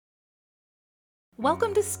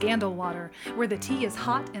Welcome to Scandal Water, where the tea is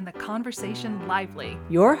hot and the conversation lively.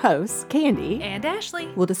 Your hosts, Candy And Ashley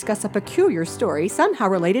will discuss a peculiar story somehow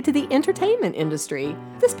related to the entertainment industry.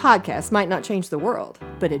 This podcast might not change the world,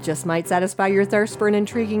 but it just might satisfy your thirst for an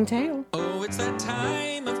intriguing tale. Oh, it's that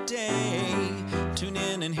time of day. Tune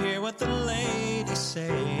in and hear what the ladies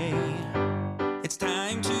say. It's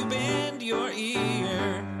time to bend your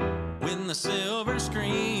ear when the silver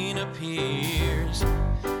screen appears.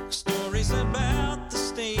 Stories about the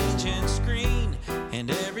stage and screen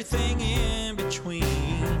and everything in between.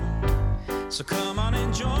 So come on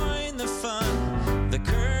and join the fun. The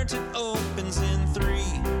curtain opens in 3,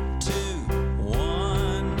 2,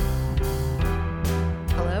 1.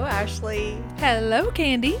 Hello, Ashley. Hello,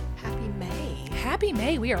 Candy. Happy May. Happy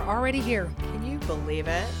May. We are already here. Can you believe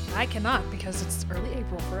it? I cannot because it's early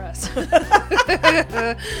April for us.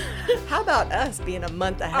 How about us being a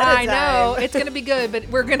month ahead of I time? know. It's going to be good, but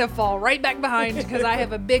we're going to fall right back behind because I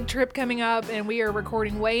have a big trip coming up and we are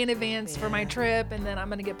recording way in advance for my trip, and then I'm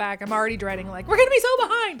going to get back. I'm already dreading, like, we're going to be so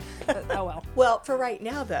behind. But, oh, well. Well, for right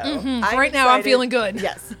now, though. Right now, I'm feeling good.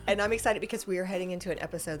 Yes. And I'm excited because we are heading into an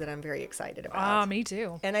episode that I'm very excited about. Me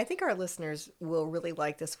too. And I think our listeners will really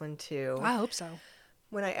like this one, too. I hope so.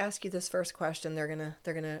 When I ask you this first question, they're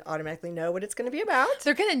gonna automatically know what it's gonna be about.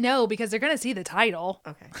 They're going to know because they're going to see the title.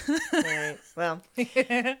 Okay. All right. Well,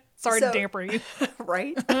 Sorry to damper you.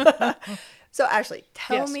 right? So, Ashley,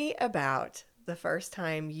 tell Yes. me about the first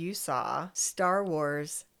time you saw Star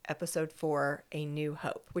Wars Episode 4, A New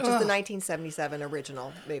Hope, which is the 1977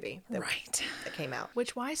 original movie that came out.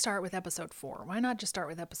 Which, why start with episode 4? Why not just start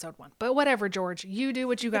with episode 1? But whatever, George, you do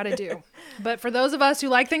what you got to do. But for those of us who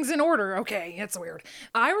like things in order, okay, it's weird.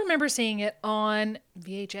 I remember seeing it on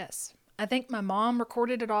VHS. I think my mom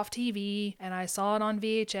recorded it off TV and I saw it on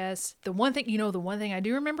VHS. The one thing I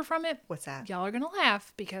do remember from it. What's that? Y'all are going to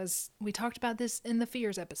laugh because we talked about this in the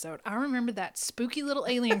Fears episode. I remember that spooky little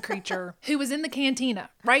alien creature who was in the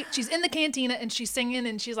cantina, right? She's in the cantina and she's singing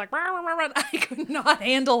and she's like, rah, rah, rah, rah. I could not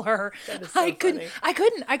handle her. That is so I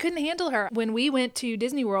funny. couldn't handle her. When we went to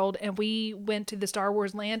Disney World and we went to the Star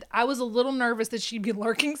Wars land, I was a little nervous that she'd be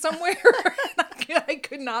lurking somewhere. I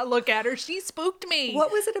could not look at her. She spooked me.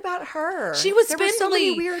 What was it about her? She was there spindly. Were so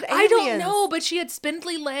many weird aliens. I don't know, but she had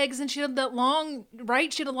spindly legs and she had that long,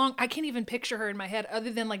 right? She had a long, I can't even picture her in my head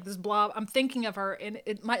other than like this blob. I'm thinking of her and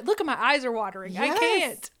look at my eyes are watering. Yes, I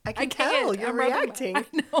can't. I can tell you're I'm rubbing reacting. I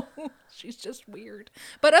know. She's just weird.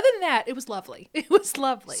 But other than that, it was lovely. It was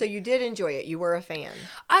lovely. So you did enjoy it. You were a fan.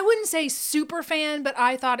 I wouldn't say super fan, but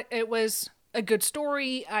I thought it was a good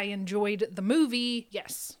story. I enjoyed the movie.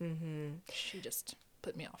 Yes. Mm-hmm. She just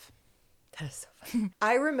put me off. That is so funny.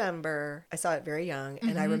 I remember, I saw it very young,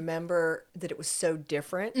 and I remember that it was so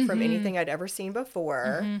different from anything I'd ever seen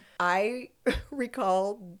before. I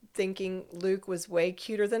recall thinking Luke was way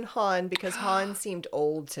cuter than Han because Han seemed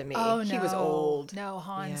old to me. Oh, no. He was old. No,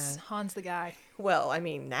 Han's the guy. Well, I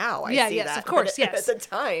mean, now I see that. Of course, But yes. At the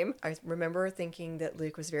time, I remember thinking that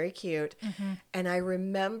Luke was very cute. And I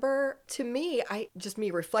remember, to me, me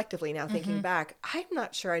reflectively now thinking back, I'm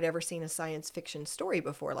not sure I'd ever seen a science fiction story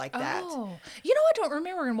before like that. Oh, I don't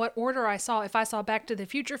remember in what order I saw, if I saw Back to the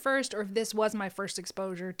Future first or if this was my first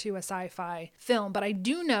exposure to a sci-fi film. But I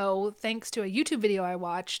do know, thanks to a YouTube video I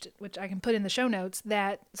watched, which I can put in the show notes,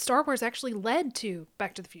 that Star Wars actually led to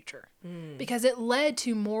Back to the Future. Because it led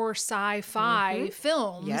to more sci-fi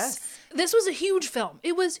films. Yes. This was a huge film.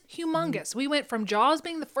 It was humongous. We went from Jaws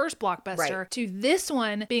being the first blockbuster to this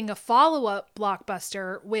one being a follow-up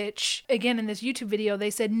blockbuster, which, again, in this YouTube video, they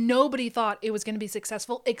said nobody thought it was going to be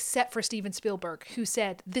successful except for Steven Spielberg, who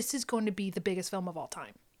said, this is going to be the biggest film of all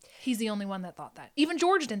time. He's the only one that thought that. Even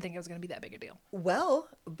George didn't think it was going to be that big a deal. Well,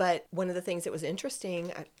 but one of the things that was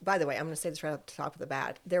interesting, by the way, I'm going to say this right off the top of the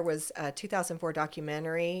bat. There was a 2004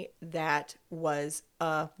 documentary that was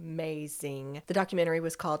amazing. The documentary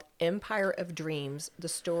was called Empire of Dreams, the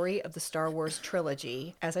story of the Star Wars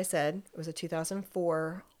trilogy. As I said, it was a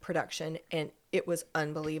 2004 production, and it was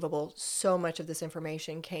unbelievable. So much of this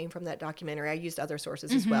information came from that documentary. I used other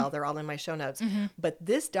sources as well. They're all in my show notes. But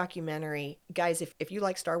this documentary, guys, if you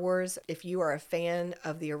like Star Wars, if you are a fan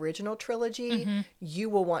of the original trilogy, you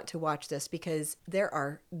will want to watch this because there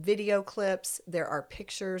are video clips, there are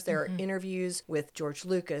pictures, there are interviews with George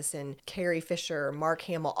Lucas and Carrie Fisher, Mark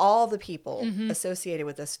Hamill, all the people associated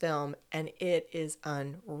with this film, and it is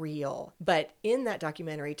unreal. But in that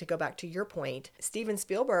documentary, to go back to your point, Steven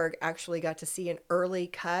Spielberg Spielberg actually got to see an early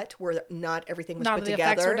cut where not everything was Not put the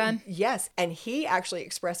together. effects were done? Yes. And he actually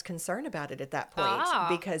expressed concern about it at that point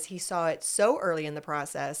because he saw it so early in the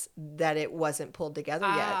process that it wasn't pulled together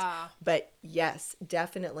yet. But yes,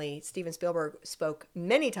 definitely Steven Spielberg spoke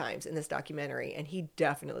many times in this documentary, and he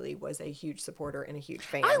definitely was a huge supporter and a huge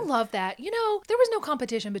fan. I love that. You know, there was no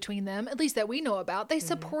competition between them, at least that we know about. They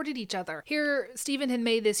supported each other. Here, Steven had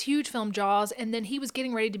made this huge film, Jaws, and then he was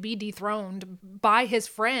getting ready to be dethroned by his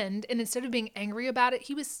friend. And instead of being angry about it,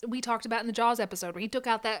 we talked about in the Jaws episode where he took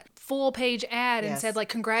out that full page ad and said, like,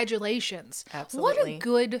 congratulations. Absolutely. What a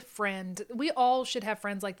good friend. We all should have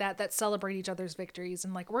friends like that celebrate each other's victories.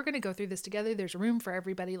 And like, we're going to go through this together. There's room for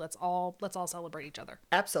everybody. Let's all celebrate each other.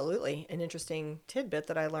 Absolutely. An interesting tidbit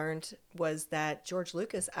that I learned was that George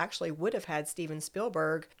Lucas actually would have had Steven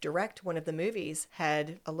Spielberg direct one of the movies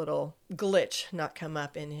had a little glitch not come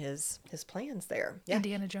up in his plans there. Yeah.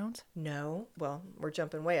 Indiana Jones? No. Well, we're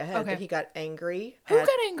jumping way ahead. Okay. But he got angry. Who at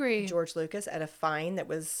got angry? George Lucas at a fine that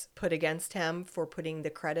was put against him for putting the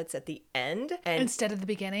credits at the end. And Instead of the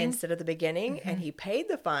beginning? Instead of the beginning. And he paid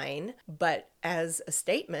the fine. But as a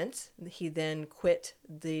statement, he then quit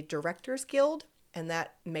the Directors Guild. And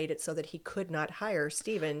that made it so that he could not hire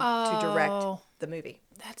Steven to direct the movie.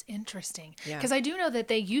 That's interesting. Yeah. Because I do know that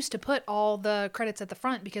they used to put all the credits at the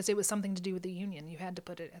front because it was something to do with the union. You had to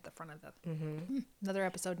put it at the front of the... Another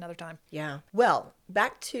episode, another time. Yeah. Well,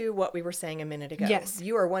 back to what we were saying a minute ago. Yes.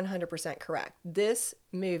 You are 100% correct. This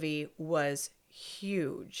movie was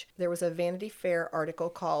huge. There was a Vanity Fair article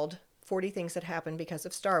called 40 Things That Happened Because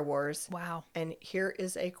of Star Wars. Wow. And here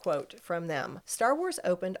is a quote from them. Star Wars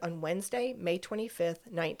opened on Wednesday, May 25th,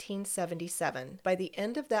 1977. By the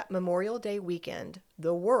end of that Memorial Day weekend,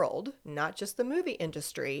 the world, not just the movie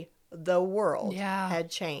industry, the world had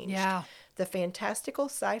changed. Yeah. The fantastical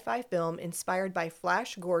sci-fi film inspired by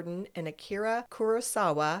Flash Gordon and Akira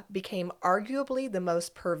Kurosawa became arguably the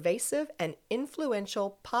most pervasive and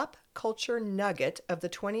influential pop culture nugget of the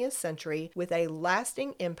 20th century with a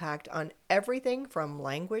lasting impact on everything from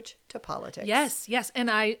language to politics. Yes. And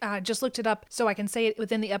I just looked it up so I can say it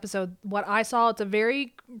within the episode. What I saw, it's a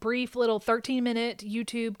very brief little 13-minute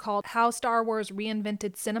YouTube called How Star Wars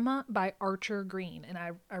Reinvented Cinema by Archer Green. And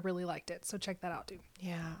I really liked it. So check that out too.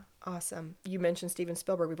 Yeah. Awesome. You mentioned Steven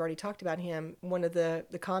Spielberg. We've already talked about him. One of the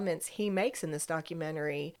comments he makes in this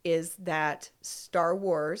documentary is that Star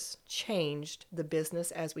Wars changed the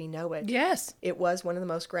business as we know it. Yes. It was one of the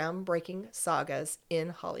most groundbreaking sagas in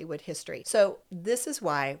Hollywood history. So this is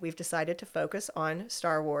why we've decided to focus on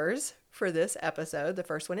Star Wars for this episode, the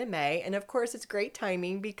first one in May. And of course, it's great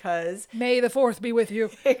timing because... May the 4th be with you.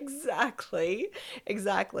 Exactly.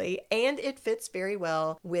 And it fits very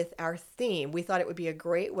well with our theme. We thought it would be a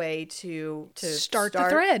great way to start the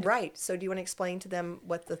thread. Right. So do you want to explain to them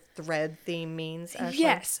what the thread theme means, Ashley?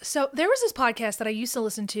 Yes. So there was this podcast that I used to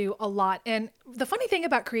listen to a lot. And the funny thing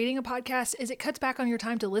about creating a podcast is it cuts back on your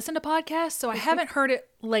time to listen to podcasts. So I haven't heard it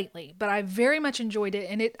lately, but I very much enjoyed it.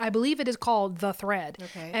 And I believe it is called The Thread.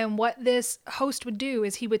 Okay. And what this host would do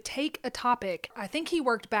is he would take a topic. I think he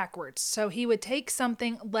worked backwards. So he would take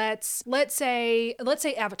something, let's say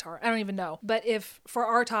Avatar. I don't even know. But if for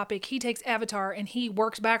our topic, he takes Avatar and he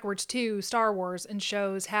works backwards to Star Wars and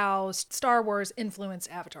shows how Star Wars influenced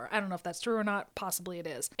Avatar. I don't know if that's true or not. Possibly it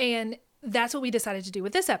is. And that's what we decided to do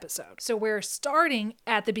with this episode. So we're starting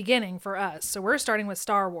at the beginning for us. So we're starting with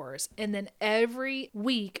Star Wars. And then every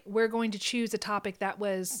week, we're going to choose a topic that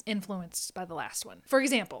was influenced by the last one. For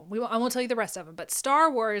example, I won't tell you the rest of them, but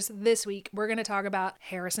Star Wars this week, we're going to talk about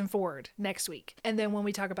Harrison Ford next week. And then when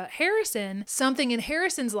we talk about Harrison, something in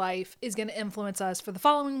Harrison's life is going to influence us for the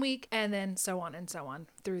following week. And then so on and so on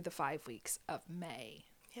through the 5 weeks of May.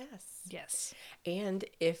 Yes. And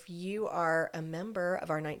if you are a member of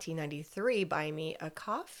our 1993 Buy Me a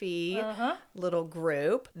Coffee little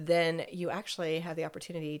group, then you actually have the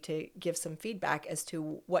opportunity to give some feedback as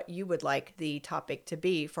to what you would like the topic to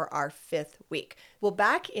be for our 5th week. Well,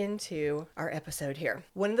 back into our episode here.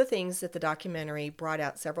 One of the things that the documentary brought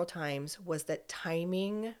out several times was that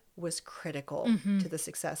timing was critical to the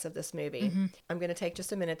success of this movie. I'm going to take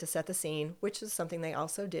just a minute to set the scene, which is something they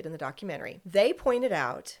also did in the documentary. They pointed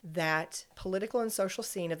out that political and social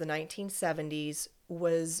scene of the 1970s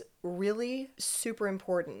was really super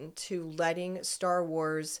important to letting Star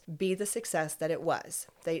Wars be the success that it was.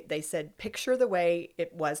 They said, picture the way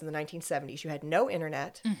it was in the 1970s. You had no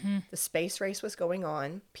internet. The space race was going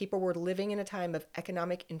on. People were living in a time of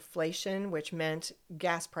economic inflation, which meant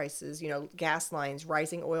gas prices, gas lines,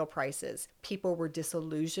 rising oil prices. People were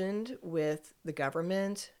disillusioned with the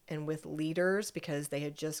government and with leaders because they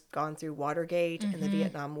had just gone through Watergate and the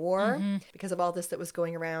Vietnam War. Because of all this that was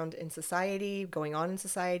going on in society.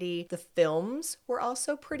 The films were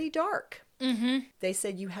also pretty dark. They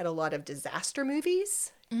said you had a lot of disaster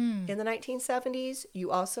movies in the 1970s. You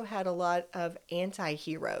also had a lot of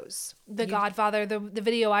anti-heroes. The Godfather, the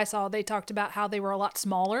video I saw, they talked about how they were a lot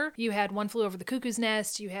smaller. You had One Flew Over the Cuckoo's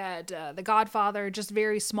Nest, you had The Godfather, just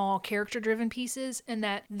very small character-driven pieces, and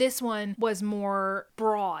that this one was more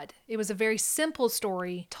broad. It was a very simple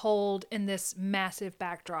story told in this massive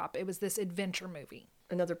backdrop. It was this adventure movie.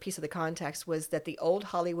 Another piece of the context was that the old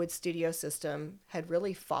Hollywood studio system had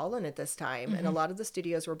really fallen at this time. And a lot of the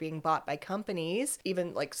studios were being bought by companies,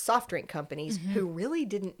 even like soft drink companies, who really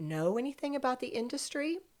didn't know anything about the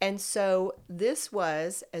industry. And so this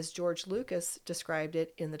was, as George Lucas described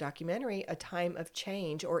it in the documentary, a time of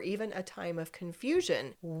change or even a time of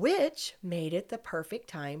confusion, which made it the perfect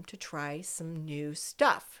time to try some new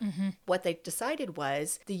stuff. What they decided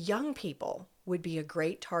was the young people would be a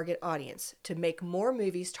great target audience to make more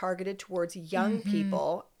movies targeted towards young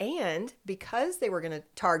people. And because they were going to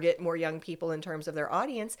target more young people in terms of their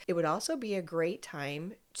audience, it would also be a great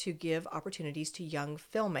time to give opportunities to young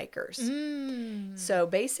filmmakers. So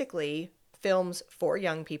basically, films for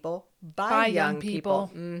young people by young people.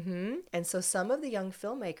 And so some of the young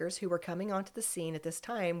filmmakers who were coming onto the scene at this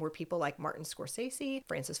time were people like Martin Scorsese,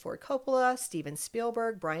 Francis Ford Coppola, Steven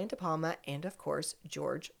Spielberg, Brian De Palma, and of course,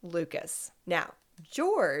 George Lucas. Now,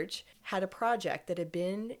 George had a project that had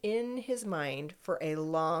been in his mind for a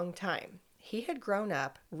long time. He had grown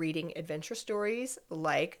up reading adventure stories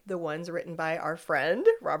like the ones written by our friend,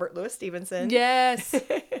 Robert Louis Stevenson. Yes.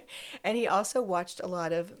 And he also watched a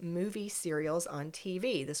lot of movie serials on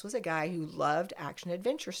TV. This was a guy who loved action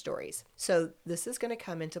adventure stories. So this is going to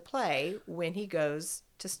come into play when he goes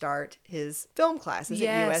to start his film classes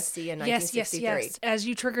at USC in 1963. Yes. As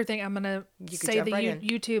you trigger thing, I'm going to say the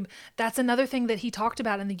YouTube. That's another thing that he talked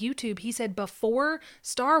about in the YouTube. He said before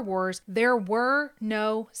Star Wars, there were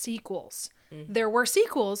no sequels. There were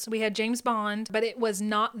sequels. We had James Bond, but it was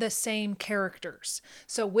not the same characters.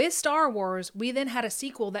 So with Star Wars, we then had a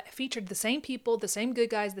sequel that featured the same people, the same good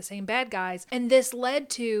guys, the same bad guys. And this led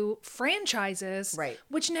to franchises,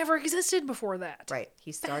 which never existed before that. Right.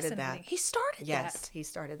 He started that. He started that. Yes, he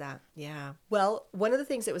started that. Yeah. Well, one of the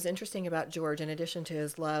things that was interesting about George, in addition to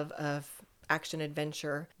his love of action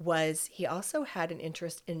adventure, was he also had an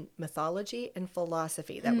interest in mythology and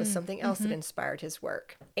philosophy. That was something else that inspired his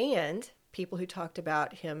work. And people who talked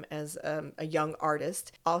about him as a young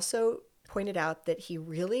artist also pointed out that he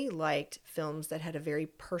really liked films that had a very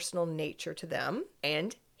personal nature to them,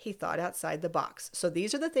 and he thought outside the box. So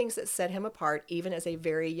these are the things that set him apart, even as a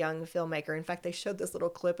very young filmmaker. In fact, they showed this little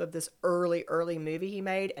clip of this early movie he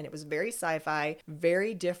made, and it was very sci-fi,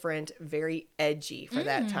 very different, very edgy for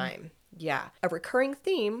that time. Yeah. A recurring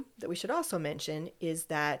theme that we should also mention is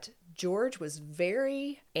that George was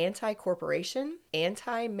very anti-corporation,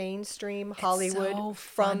 anti-mainstream Hollywood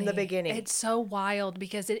from the beginning. It's so wild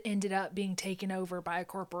because it ended up being taken over by a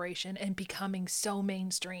corporation and becoming so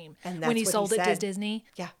mainstream. And that's when he what sold he it said. to Disney.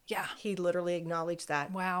 Yeah. Yeah. He literally acknowledged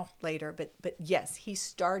that later. But yes, he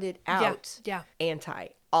started out anti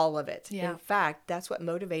all of it. Yeah. In fact, that's what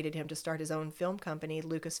motivated him to start his own film company,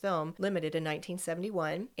 Lucasfilm Limited, in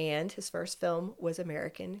 1971. And his first film was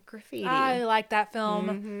American Graffiti. I like that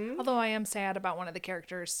film, although I am sad about one of the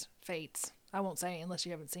characters' fates. I won't say unless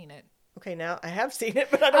you haven't seen it. Okay, now I have seen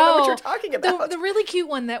it, but I don't know what you're talking about. The really cute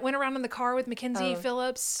one that went around in the car with Mackenzie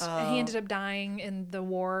Phillips, and he ended up dying in the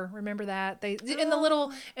war. Remember that?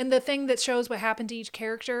 And the thing that shows what happened to each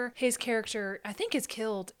character, his character, I think, is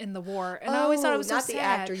killed in the war. And I always thought it was so sad. Not the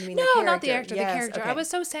actor, you mean no, the character. not the actor, yes, the character. okay. I was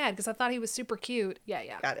so sad because I thought he was super cute.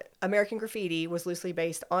 Yeah. Got it. American Graffiti was loosely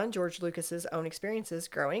based on George Lucas's own experiences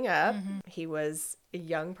growing up. He was a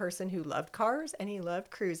young person who loved cars and he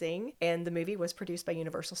loved cruising, and the movie was produced by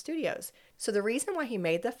Universal Studios. So the reason why he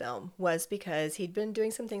made the film was because he'd been doing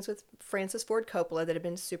some things with Francis Ford Coppola that had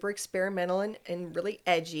been super experimental and really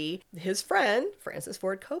edgy. His friend, Francis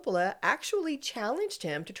Ford Coppola, actually challenged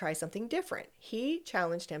him to try something different. He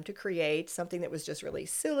challenged him to create something that was just really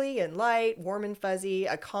silly and light, warm and fuzzy,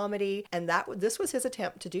 a comedy, and this was his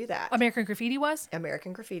attempt to do that. American Graffiti was?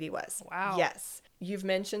 American Graffiti was. Wow. Yes. you've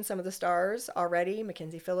mentioned some of the stars already,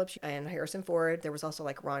 Mackenzie Phillips and Harrison Ford. There was also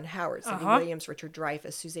like Ron Howard, Cindy Williams, Richard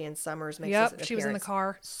Dreyfuss, Suzanne Summers makes an appearance. She was in the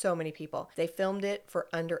car. So many people. They filmed it for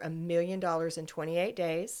under $1 million in 28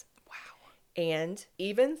 days. Wow. And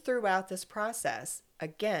even throughout this process,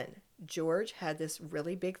 again, George had this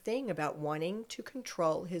really big thing about wanting to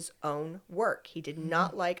control his own work. He did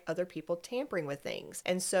not like other people tampering with things.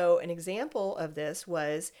 And so an example of this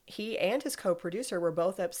was he and his co-producer were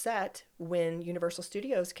both upset when Universal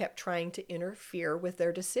Studios kept trying to interfere with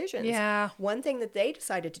their decisions. Yeah. One thing that they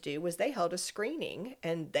decided to do was they held a screening,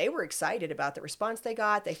 and they were excited about the response they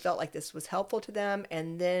got. They felt like this was helpful to them.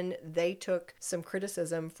 And then they took some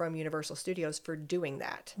criticism from Universal Studios for doing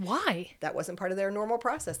that. Why? That wasn't part of their normal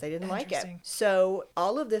process. They didn't like it. Interesting. So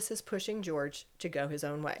all of this is pushing George to go his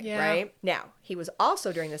own way, right? Now, he was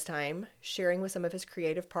also during this time sharing with some of his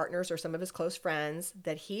creative partners or some of his close friends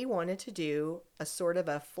that he wanted to do a sort of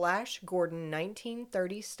a Flash Gordon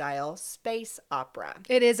 1930 style space opera.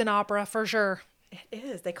 It is an opera for sure. It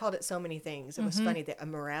is. They called it so many things. It was funny. A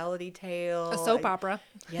morality tale. A soap opera.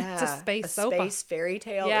 Yeah. It's a space soap space fairy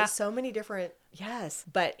tale. Yeah. There's so many different. Yes.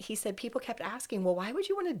 But he said people kept asking, well, why would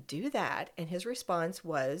you want to do that? And his response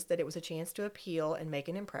was that it was a chance to appeal and make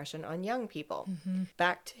an impression on young people.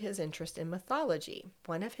 Back to his interest in mythology.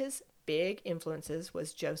 One of his big influences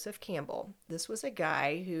was Joseph Campbell. This was a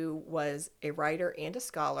guy who was a writer and a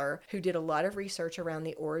scholar who did a lot of research around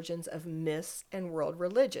the origins of myths and world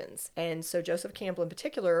religions. And so Joseph Campbell in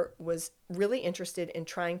particular was really interested in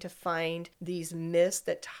trying to find these myths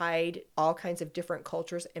that tied all kinds of different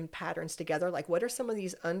cultures and patterns together. Like, what are some of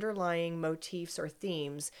these underlying motifs or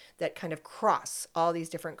themes that kind of cross all these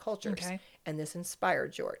different cultures? Okay. And this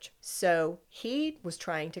inspired George. So he was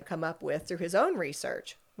trying to come up with, through his own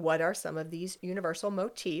research, what are some of these universal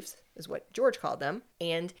motifs, is what George called them.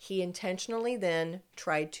 And he intentionally then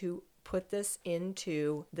tried to put this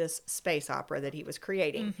into this space opera that he was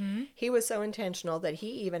creating. He was so intentional that he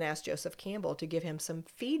even asked Joseph Campbell to give him some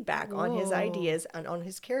feedback on his ideas and on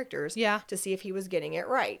his characters to see if he was getting it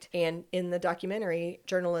right. And in the documentary,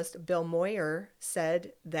 journalist Bill Moyer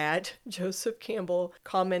said that Joseph Campbell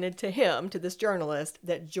commented to him, to this journalist,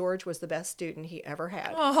 that George was the best student he ever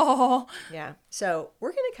had. Oh. Yeah. So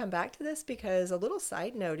we're going to come back to this because a little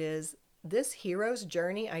side note is this hero's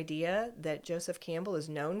journey idea that Joseph Campbell is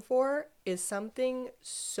known for is something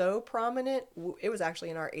so prominent. It was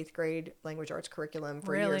actually in our 8th grade language arts curriculum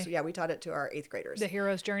for years. Yeah, we taught it to our 8th graders. The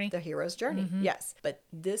hero's journey? The hero's journey, yes. But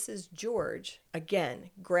this is George,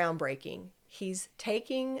 again, groundbreaking. He's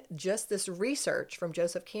taking just this research from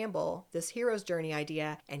Joseph Campbell, this hero's journey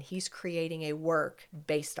idea, and he's creating a work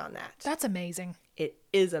based on that. That's amazing. It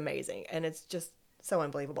is amazing. And it's just so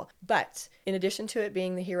unbelievable. But in addition to it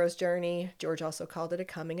being the hero's journey, George also called it a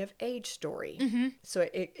coming of age story. So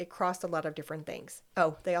it crossed a lot of different things.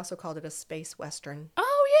 Oh, they also called it a space western. Oh,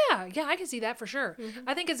 yeah. Yeah, I can see that for sure.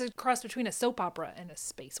 I think it's a cross between a soap opera and a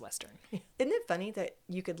space western. Isn't it funny that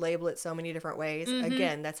you could label it so many different ways?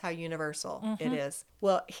 Again, that's how universal it is.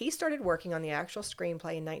 Well, he started working on the actual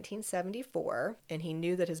screenplay in 1974, and he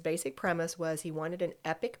knew that his basic premise was he wanted an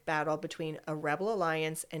epic battle between a rebel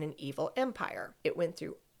alliance and an evil empire. It went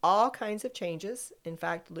through all kinds of changes. In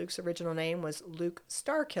fact, Luke's original name was Luke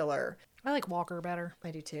Starkiller. I like Walker better. I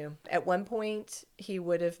do too. At one point, he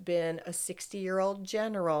would have been a 60-year-old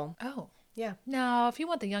general. Oh. Yeah. No, if you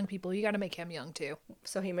want the young people, you got to make him young too.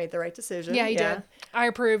 So he made the right decision. Yeah, he did. I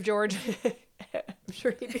approve, George. I'm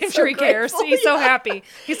sure he'd be I'm so sure he cares. grateful. He's so happy.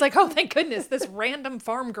 He's like, oh, thank goodness, this random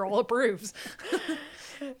farm girl approves.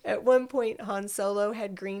 At one point, Han Solo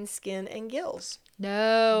had green skin and gills.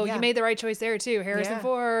 No, Yeah. you made the right choice there too, Harrison Yeah.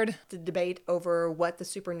 Ford. The debate over what the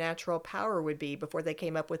supernatural power would be before they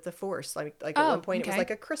came up with the Force. Like at one point, it was okay.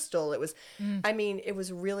 like a crystal. It was, I mean, it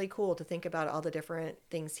was really cool to think about all the different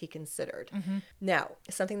things he considered. Now,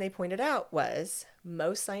 something they pointed out was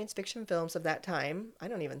most science fiction films of that time, I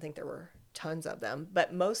don't even think there were tons of them,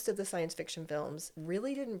 but most of the science fiction films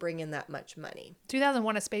really didn't bring in that much money.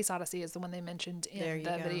 2001: A Space Odyssey is the one they mentioned in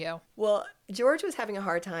the video. Well, George was having a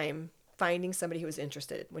hard time finding somebody who was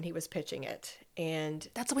interested when he was pitching it. And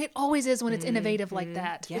That's the way it always is when it's innovative like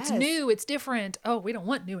that. Yes. It's new, it's different. Oh, we don't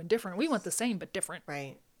want new and different. We want the same but different.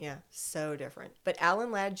 right. Yeah, so different. But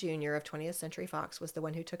Alan Ladd Jr. of 20th Century Fox was the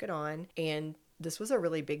one who took it on, and this was a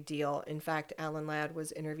really big deal. In fact, Alan Ladd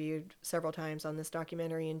was interviewed several times on this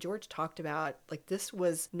documentary, and George talked about, like, this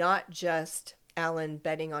was not just Alan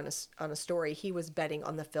betting on a story. He was betting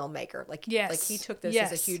on the filmmaker. Like, Yes. like he took this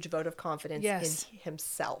as a huge vote of confidence Yes. in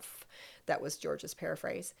himself. That was George's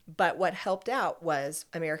paraphrase. But what helped out was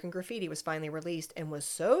American Graffiti was finally released and was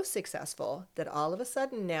so successful that all of a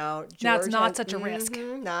sudden now George Now it's not such a risk.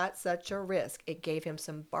 Not such a risk. It gave him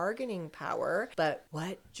some bargaining power. But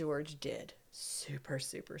what George did, super,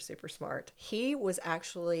 super, super smart. He was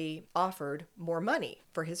actually offered more money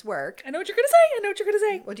for his work. I know what you're going to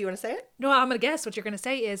say. What do you want to say it? No, I'm going to guess what you're going to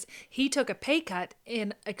say is he took a pay cut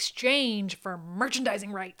in exchange for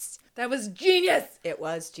merchandising rights. That was genius. It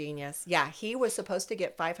was genius. Yeah, he was supposed to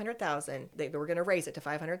get $500,000. They were going to raise it to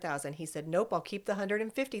 $500,000. He said, "Nope, I'll keep the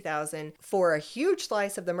 $150,000 for a huge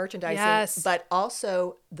slice of the merchandising, Yes. but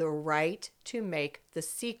also the right to make the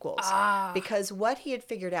sequels." Because what he had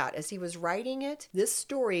figured out as he was writing it, this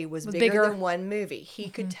story was bigger than one movie. He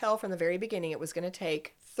could tell from the very beginning it was going to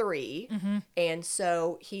take 3. And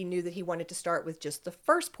so he knew that he wanted to start with just the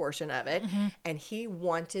first portion of it, and he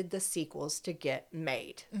wanted the sequels to get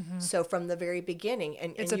made. So from the very beginning,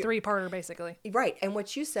 and It's a 3-parter, basically. right, and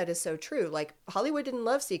what you said is so true. Like, Hollywood didn't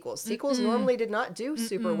love sequels. Sequels normally did not do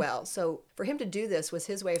super well. So for him to do this was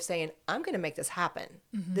his way of saying, I'm going to make this happen.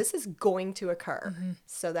 This is going to occur.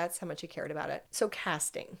 So that's how much he cared about it. So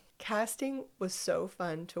Casting was so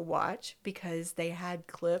fun to watch because they had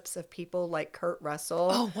clips of people like Kurt Russell.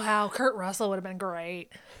 Oh, wow. Kurt Russell would have been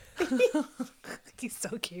great. He's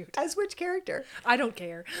so cute. As which character? I don't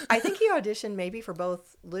care. I think he auditioned maybe for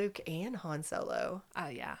both Luke and Han Solo.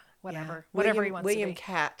 Yeah. Whatever. Yeah. Whatever he wants William to be.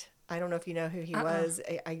 Catt. I don't know if you know who he was.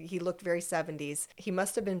 He looked very 70s. He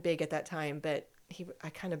must have been big at that time, but I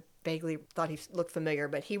kind of vaguely thought he looked familiar,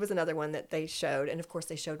 but he was another one that they showed. And of course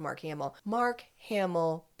they showed Mark Hamill. Mark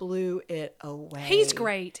Hamill blew it away. He's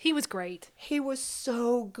great. He was great. He was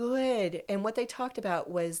so good. And what they talked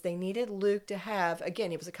about was they needed Luke to have,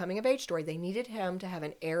 again, it was a coming of age story. They needed him to have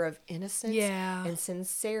an air of innocence and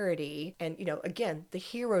sincerity. And, again, the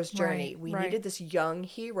hero's journey. We needed this young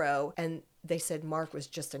hero, and they said Mark was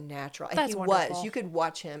just a natural. And That's wonderful. was. You could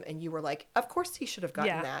watch him and you were like, of course he should have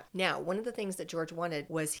gotten that. Now, one of the things that George wanted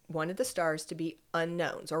was he wanted the stars to be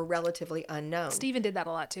unknowns or relatively unknown. Steven did that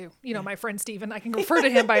a lot too. My friend Steven, I can refer to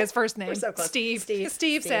him by his first name. We're so close. Steve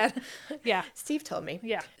said. Yeah. Steve told me.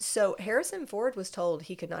 Yeah. So Harrison Ford was told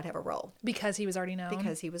he could not have a role. Because he was already known.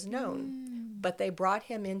 Because he was known. But they brought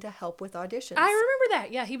him in to help with auditions. I remember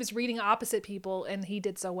that. Yeah, he was reading opposite people and he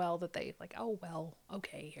did so well that they oh, well,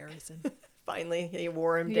 okay, Harrison. Finally, he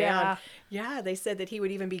wore him down. Yeah, they said that he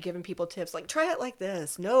would even be giving people tips like, try it like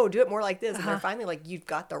this. No, do it more like this. And they're finally like, you've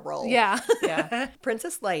got the role. Yeah. Yeah.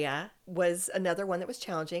 Princess Leia was another one that was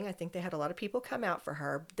challenging. I think they had a lot of people come out for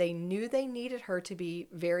her. They knew they needed her to be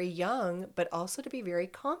very young, but also to be very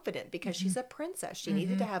confident because she's a princess. She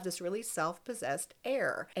needed to have this really self-possessed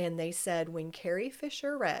air. And they said when Carrie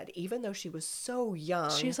Fisher read, even though she was so young.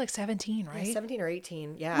 She was like 17, right? Yeah, 17 or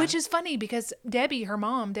 18, yeah. Which is funny because Debbie, her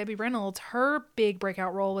mom, Debbie Reynolds, her big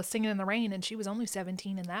breakout role was Singing in the Rain, and she was only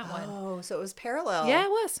 17 in that one. Oh, so it was parallel. Yeah, it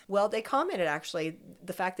was. Well, they commented actually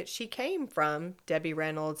the fact that she came from Debbie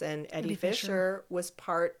Reynolds and Eddie Fisher was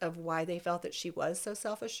part of why they felt that she was so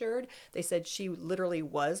self-assured. They said she literally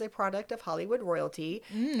was a product of Hollywood royalty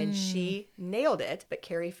and she nailed it. But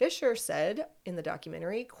Carrie Fisher said in the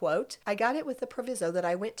documentary, quote, "I got it with the proviso that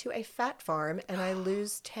I went to a fat farm and I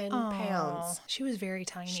lose 10 pounds." She was very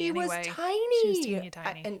tiny. She was tiny. She was teeny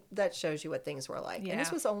tiny. And that shows you what things were like. Yeah. And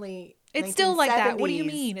this was only It's still like that. What do you 1970s.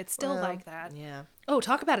 mean? It's still like that. Yeah. Oh,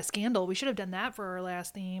 talk about a scandal. We should have done that for our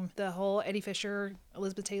last theme. The whole Eddie Fisher,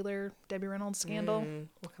 Elizabeth Taylor, Debbie Reynolds scandal.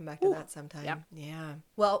 We'll come back to that sometime. Yep. Yeah.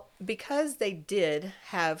 Well, because they did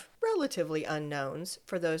have relatively unknowns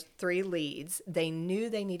for those 3 leads, they knew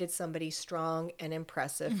they needed somebody strong and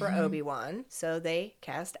impressive for Obi-Wan. So they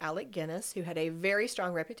cast Alec Guinness, who had a very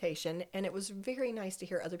strong reputation, and it was very nice to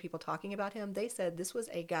hear other people talking about him. They said this was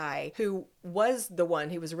a guy who was the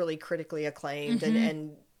one who was really critically acclaimed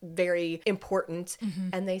and very important.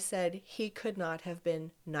 And they said he could not have been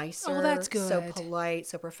nicer. Oh, that's good. So polite,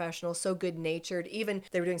 so professional, so good natured. Even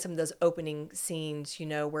they were doing some of those opening scenes,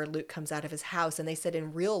 where Luke comes out of his house, and they said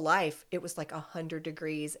in real life it was like 100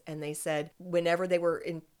 degrees. And they said whenever they were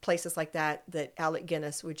in places like that Alec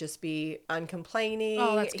Guinness would just be uncomplaining.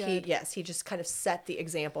 Oh, that's good. He just kind of set the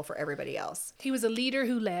example for everybody else. He was a leader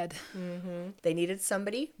who led. They needed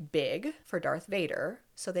somebody big for Darth Vader.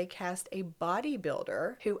 So they cast a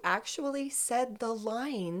bodybuilder who actually said the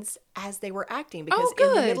lines as they were acting. Because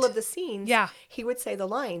in the middle of the scenes, he would say the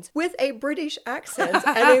lines with a British accent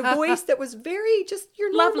and a voice that was very just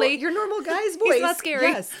your normal guy's voice. He's not scary.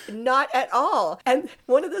 Yes, not at all. And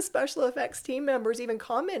one of the special effects team members even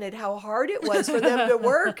commented how hard it was for them to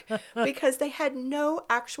work because they had no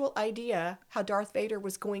actual idea how Darth Vader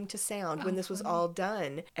was going to sound when this was all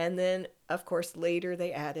done. And then Of course, later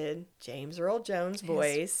they added James Earl Jones'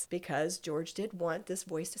 voice because George did want this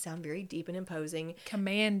voice to sound very deep and imposing.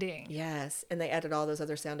 Commanding. Yes. And they added all those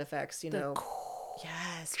other sound effects, you know.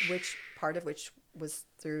 Yes. Part of which was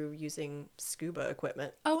through using scuba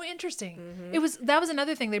equipment. Oh, interesting. That was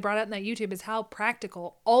another thing they brought out in that YouTube is how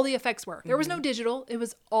practical all the effects were. There was no digital. It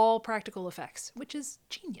was all practical effects, which is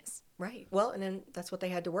genius. Right. Well, and then that's what they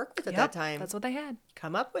had to work with at that time. That's what they had.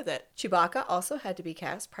 Come up with it. Chewbacca also had to be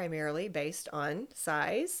cast primarily based on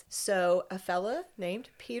size. So a fella named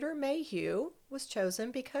Peter Mayhew was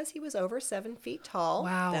chosen because he was over 7 feet tall.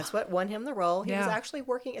 Wow. That's what won him the role. He was actually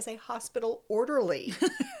working as a hospital orderly.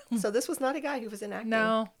 So this was not a guy who was in acting.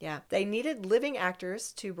 No. Yeah. They needed living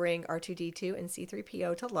actors to bring R2-D2 and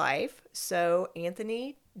C-3PO to life. So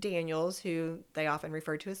Anthony Daniels, who they often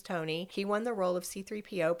refer to as Tony, he won the role of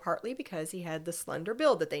C-3PO partly because he had the slender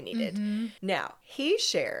build that they needed. Now, he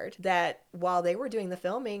shared that while they were doing the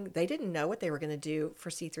filming, they didn't know what they were going to do for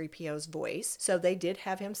C-3PO's voice. So they did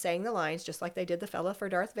have him saying the lines just like they did the fella for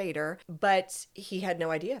Darth Vader, but he had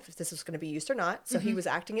no idea if this was going to be used or not. So he was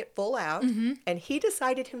acting it full out, and he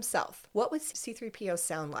decided himself what would C-3PO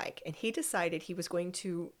sound like, and he decided he was going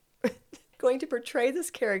to portray this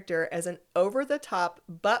character as an over-the-top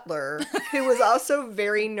butler who was also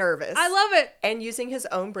very nervous. I love it. And using his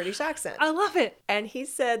own British accent. I love it. And he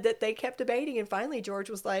said that they kept debating, and finally George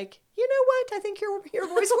was like, you know what? I think your voice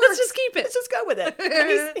works. Let's just keep it. Let's just go with it.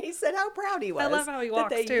 And he said how proud he was. I love how he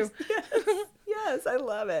walks, too. Yes, I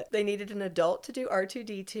love it. They needed an adult to do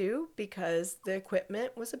R2-D2 because the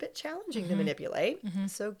equipment was a bit challenging to manipulate.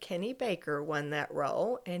 So Kenny Baker won that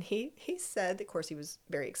role, and he said, of course, he was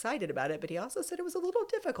very excited about it, but he also said it was a little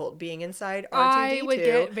difficult being inside R2-D2. I would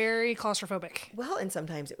get very claustrophobic. Well, and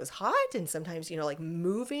sometimes it was hot, and sometimes, like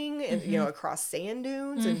moving and, across sand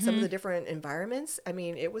dunes and some of the different environments. I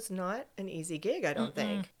mean, it was not an easy gig, I don't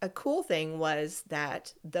think. A cool thing was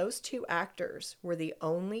that those two actors were the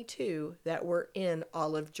only two that were in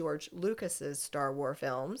all of George Lucas's Star Wars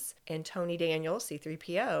films, and Tony Daniels,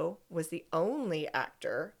 C-3PO, was the only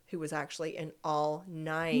actor who was actually in all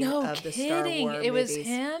 9 of the Star Wars movies. It was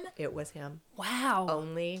him? It was him. Wow.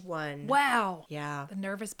 Only one. Wow. Yeah. The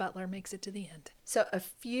nervous butler makes it to the end. So a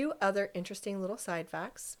few other interesting little side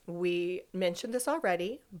facts. We mentioned this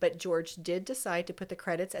already, but George did decide to put the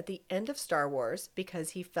credits at the end of Star Wars because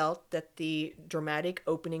he felt that the dramatic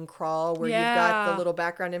opening crawl where you've got the little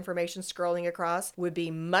background information scrolling across would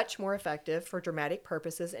be much more effective for dramatic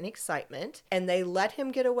purposes and excitement. And they let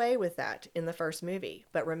him get away with that in the first movie.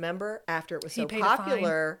 But remember, after it was so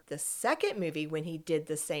popular, the second movie, when he did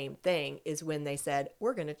the same thing, is when they said,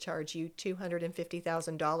 we're going to charge you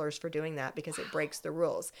 $250,000 for doing that because it breaks the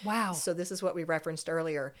rules. Wow. So this is what we referenced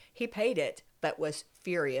earlier. He paid it, but was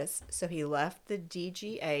furious. So he left the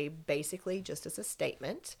DGA basically just as a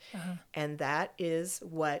statement. And that is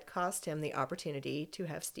what cost him the opportunity to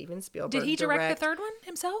have Steven Spielberg Did he direct the third one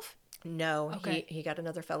himself? No, Okay. he got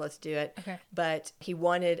another fellow to do it. Okay. But he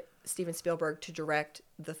wanted Steven Spielberg to direct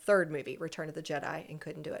the third movie, Return of the Jedi, and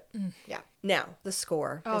couldn't do it. Yeah. Now, the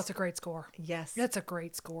score. Oh, it's a great score. Yes. That's a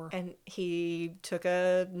great score. And he took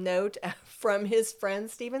a note from his friend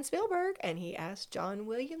Steven Spielberg, and he asked John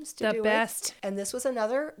Williams to do it. The best. And this was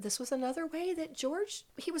another way that George,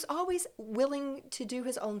 he was always willing to do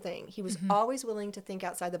his own thing. He was always willing to think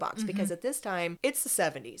outside the box because at this time, it's the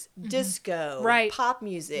 70s. Disco, pop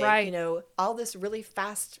music, all this really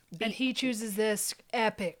fast beat. And he chooses this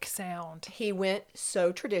epic sound. He went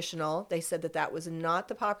so traditional. They said that was not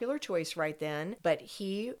the popular choice right then, but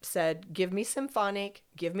he said, give me symphonic,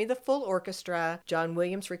 give me the full orchestra. John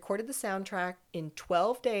Williams recorded the soundtrack in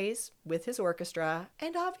 12 days with his orchestra,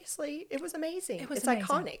 and obviously it was amazing. It's amazing.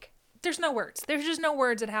 iconic. There's no words. There's just no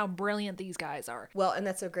words at how brilliant these guys are. Well, and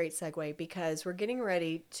that's a great segue because we're getting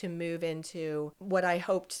ready to move into what I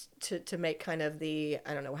hoped to make kind of the,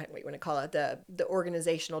 I don't know what you want to call it, the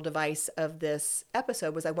organizational device of this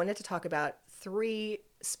episode was I wanted to talk about 3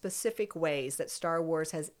 specific ways that Star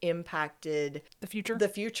Wars has impacted the future. The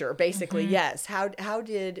future, basically, yes. How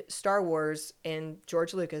did Star Wars and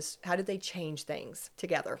George Lucas, how did they change things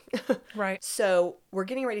together? Right. So we're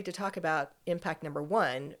getting ready to talk about impact number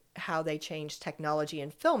 1, how they changed technology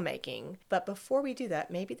and filmmaking. But before we do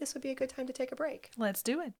that, maybe this would be a good time to take a break. Let's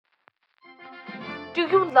do it. Do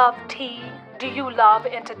you love tea? Do you love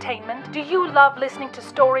entertainment? Do you love listening to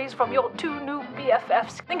stories from your 2 new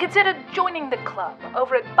BFFs, then consider joining the club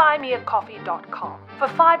over at buymeacoffee.com. For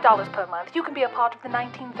 $5 per month, you can be a part of the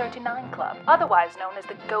 1939 Club, otherwise known as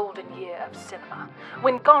the Golden Year of Cinema.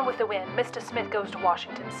 When Gone with the Wind, Mr. Smith Goes to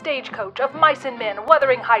Washington, Stagecoach, Of Mice and Men,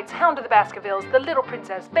 Wuthering Heights, Hound of the Baskervilles, The Little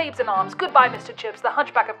Princess, Babes in Arms, Goodbye Mr. Chips, The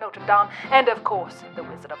Hunchback of Notre Dame, and of course, The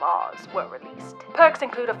Wizard of Oz were released. Perks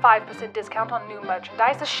include a 5% discount on new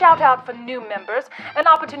merchandise, a shout-out for new members, an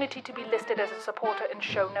opportunity to be listed as a supporter in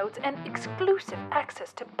show notes, and exclusive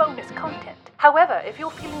access to bonus content. However, if you're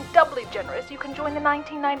feeling doubly generous, you can join the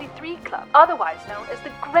 1993 Club, otherwise known as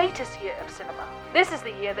the greatest year of cinema. This is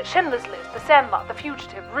the year that Schindler's List, The Sandlot, The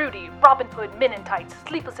Fugitive, Rudy, Robin Hood, Men in Tights,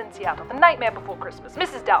 Sleepless in Seattle, The Nightmare Before Christmas,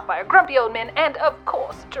 Mrs. Doubtfire, Grumpy Old Men, and of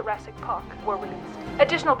course, Jurassic Park were released.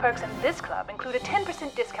 Additional perks in this club include a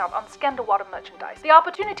 10% discount on Scandal Water merchandise, the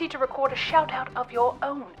opportunity to record a shout-out of your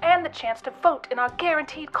own, and the chance to vote in our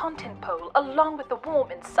guaranteed content poll, along with the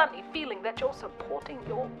warm and sunny feeling that you're supporting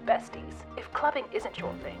your besties. If clubbing isn't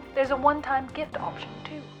your thing, there's a one-time gift option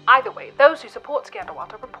too. Either way, those who support Scandal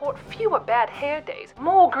Water report fewer bad hair days,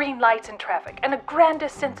 more green lights in traffic, and a grander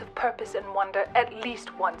sense of purpose and wonder at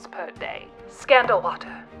least once per day. Scandal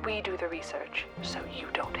Water, we do the research, so you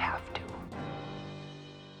don't have to.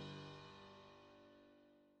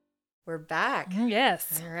 We're back.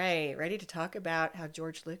 Yes. All right, ready to talk about how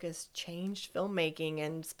George Lucas changed filmmaking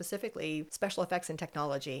and specifically special effects and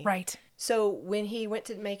technology. Right. So when he went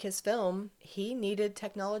to make his film, he needed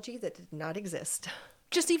technology that did not exist.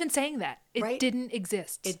 Just even saying that. It Right? didn't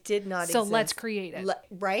exist. It did not So exist. let's create it.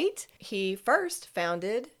 Right? He first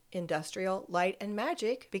founded Industrial Light and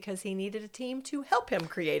Magic because he needed a team to help him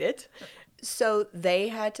create it. So they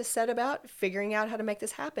had to set about figuring out how to make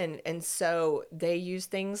this happen. And so they used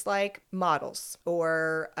things like models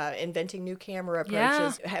or inventing new camera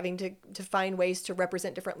approaches, having to find ways to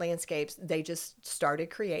represent different landscapes. They just started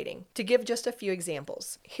creating. To give just a few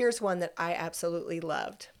examples, here's one that I absolutely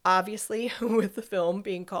loved. Obviously, with the film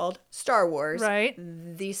being called Star Wars, Right.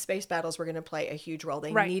 these space battles were going to play a huge role.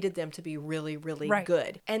 They Right. needed them to be really, really Right.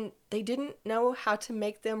 good. And they didn't know how to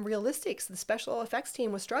make them realistic. So the special effects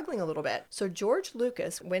team was struggling a little bit. So George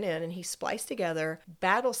Lucas went in and he spliced together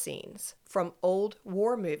battle scenes from old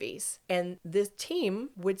war movies. And this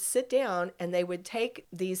team would sit down and they would take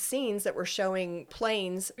these scenes that were showing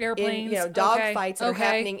planes, Airplanes, dog okay, fights that are okay.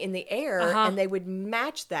 happening in the air, Uh-huh. and they would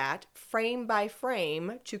match that frame by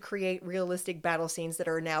frame to create realistic battle scenes that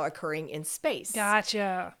are now occurring in space.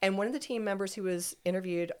 Gotcha. And one of the team members who was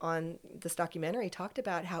interviewed on this documentary talked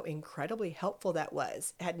about how incredibly helpful that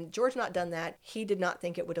was. Had George not done that, he did not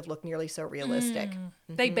think it would have looked nearly so realistic.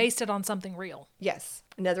 They based it on something real. Yes.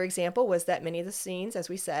 Another example was that many of the scenes, as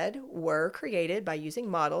we said, were created by using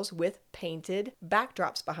models with painted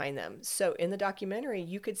backdrops behind them. So in the documentary,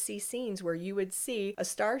 you could see scenes where you would see a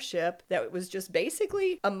starship that was just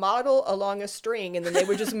basically a model along a string, and then they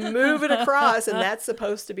would just move it across, and that's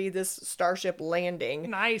supposed to be this starship landing.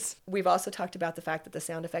 Nice. We've also talked about the fact that the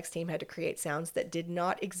sound effects team had to create sounds that did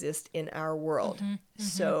not exist in our world.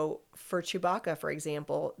 So for Chewbacca, for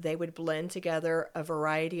example, they would blend together a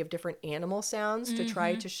variety of different animal sounds to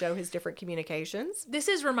try to show his different communications. This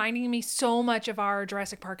is reminding me so much of our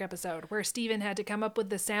Jurassic Park episode where Steven had to come up with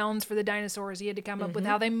the sounds for the dinosaurs. He had to come up with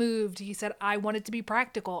how they moved. He said, I want it to be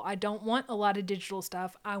practical. I don't want a lot of digital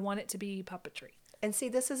stuff. I want it to be puppetry. And see,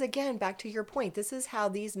 this is, again, back to your point. This is how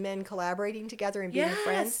these men collaborating together and being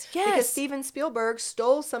friends. yes. Because Steven Spielberg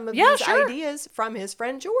stole some of Yeah, these sure. ideas from his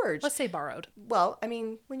friend George. Let's say borrowed. Well, I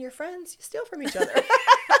mean, when you're friends, you steal from each other.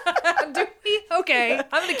 Do we? Okay.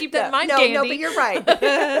 I'm going to keep that in mind, no, Candy. No, but you're right.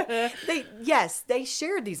 They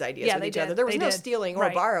shared these ideas Yeah, with they each did. other. There was They no did. stealing or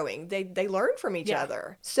Right. borrowing. They learned from each Yeah.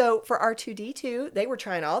 other. So for R2-D2, they were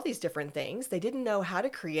trying all these different things. They didn't know how to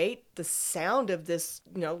create the sound of this,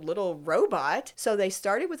 little robot. So they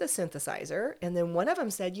started with a synthesizer, and then one of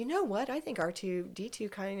them said, "You know what? I think R2-D2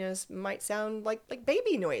 kind of might sound like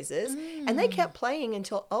baby noises." And they kept playing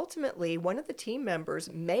until ultimately one of the team members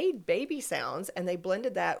made baby sounds, and they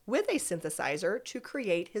blended that with a synthesizer to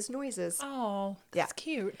create his noises. Oh, that's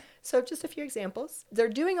cute. So just a few examples. They're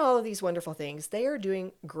doing all of these wonderful things. They are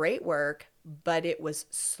doing great work, but it was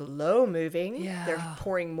slow moving. Yeah. They're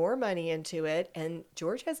pouring more money into it. And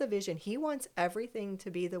George has a vision. He wants everything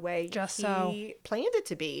to be the way he planned it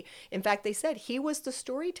to be. In fact, they said he was the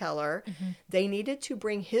storyteller. They needed to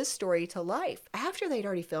bring his story to life. After they'd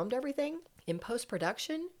already filmed everything, in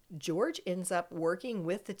post-production, George ends up working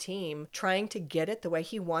with the team, trying to get it the way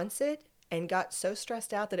he wants it. and got so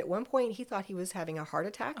stressed out that at one point he thought he was having a heart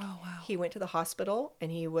attack. Oh, wow. He went to the hospital and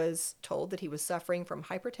he was told that he was suffering from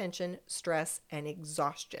hypertension, stress, and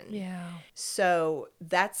exhaustion. Yeah. So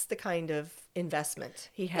that's the kind of investment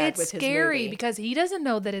he had It's with his scary movie. because he doesn't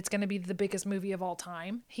know that it's going to be the biggest movie of all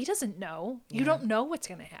time. He doesn't know. You don't know what's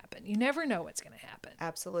going to happen. You never know what's going to happen.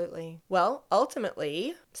 Absolutely. Well,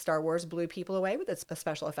 ultimately, Star Wars blew people away with its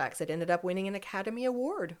special effects. It ended up winning an Academy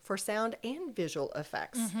Award for sound and visual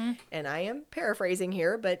effects. And I am paraphrasing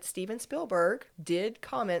here, but Steven Spielberg did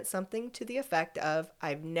comment something to the effect of,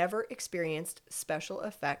 I've never experienced special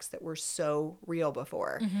effects that were so real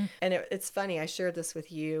before. And it's funny, I shared this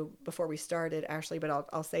with you before we started, Ashley, but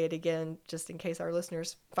I'll say it again just in case our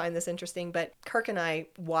listeners find this interesting. But Kirk and I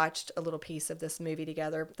watched a little piece of this movie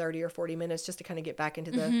together, 30 or 40 minutes, just to kind of get back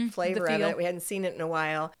into the flavor of feel. it. We hadn't seen it in a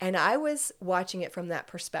while. And I was watching it from that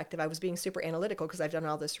perspective. I was being super analytical because I've done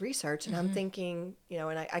all this research. And I'm thinking,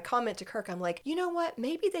 and I comment to Kirk, I'm like, you know what?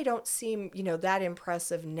 Maybe they don't seem, that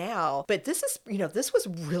impressive now. But this is, this was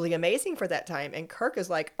really amazing for that time. And Kirk is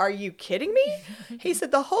like, are you kidding me? He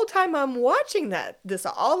said, the whole time I'm watching this,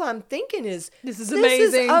 all I'm thinking is, This is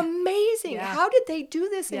amazing. Amazing. Yeah. How did they do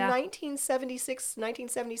this in Yeah. 1976,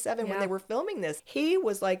 1977 when Yeah. they were filming this? He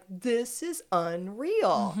was like, this is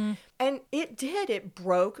unreal. And it did. It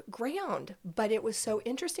broke ground. But it was so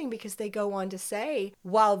interesting because they go on to say,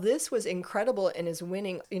 while this was incredible and is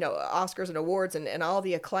winning, Oscars and awards and all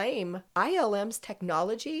the acclaim, ILM's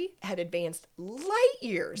technology had advanced light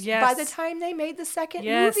years Yes. by the time they made the second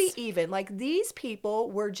Yes. movie even. Like, these people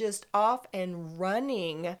were just off and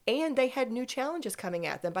running, and they had new challenges coming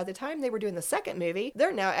at them. By the time they were doing the second movie,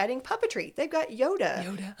 they're now adding puppetry. They've got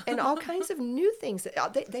Yoda. And all kinds of new things.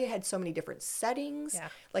 They had so many different settings. Yeah.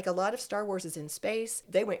 Like, a lot of Star Wars is in space.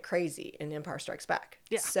 They went crazy in Empire Strikes Back.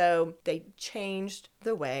 Yeah. So they changed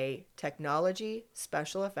the way technology,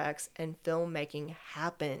 special effects, and filmmaking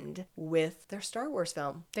happened with their Star Wars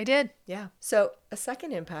film. They did. Yeah. So a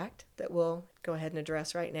second impact that we'll go ahead and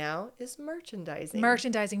address right now is merchandising.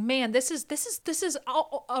 Merchandising. Man, this is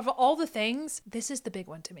all, of all the things, this is the big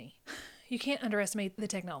one to me. You can't underestimate the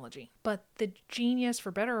technology, but the genius,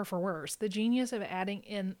 for better or for worse, the genius of adding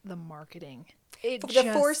in the marketing. The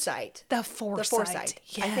foresight. The foresight.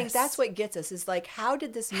 I think Yes. that's what gets us is like, how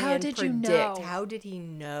did this man How did you predict? know? How did he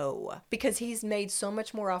know? Because he's made so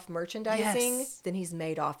much more off merchandising Yes. than he's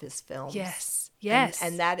made off his films. Yes. Yes.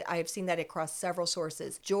 And that I've seen that across several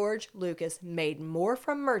sources. George Lucas made more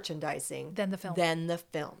from merchandising Than the film. Than the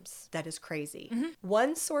films. That is crazy.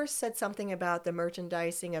 One source said something about the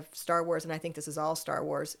merchandising of Star Wars, and I think this is all Star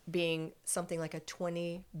Wars, being something like a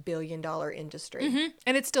 $20 billion industry.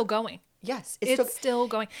 And it's still going. Yes. It's still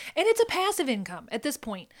going. And it's a passive income at this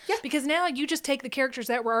point. Yeah. Because now you just take the characters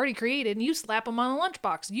that were already created and you slap them on a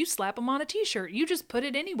lunchbox. You slap them on a t-shirt. You just put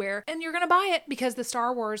it anywhere and you're going to buy it because the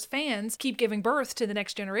Star Wars fans keep giving birth to the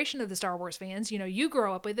next generation of the Star Wars fans. You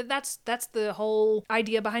grow up with it. That's the whole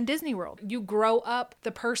idea behind Disney World. You grow up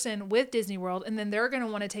the person with Disney World and then they're going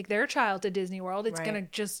to want to take their child to Disney World. It's Right. going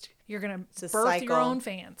to just, you're going It's a to birth your cycle. own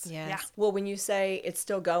fans. Yes. Yeah. Well, when you say it's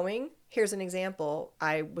still going, here's an example.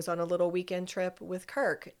 I was on a little weekend trip with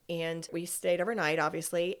Kirk and we stayed overnight,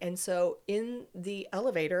 obviously. And so in the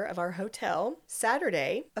elevator of our hotel,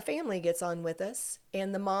 Saturday, a family gets on with us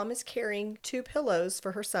and the mom is carrying 2 pillows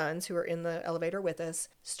for her sons who are in the elevator with us,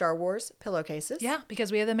 Star Wars pillowcases. Yeah,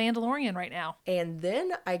 because we have the Mandalorian right now. And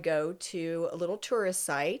then I go to a little tourist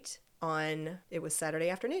site it was Saturday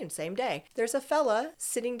afternoon, same day. There's a fella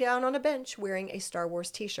sitting down on a bench wearing a Star Wars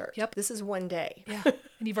t-shirt. Yep. This is one day. Yeah.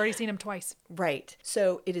 And you've already seen him twice. Right.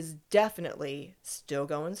 So it is definitely still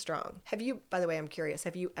going strong. By the way, I'm curious,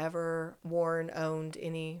 have you ever owned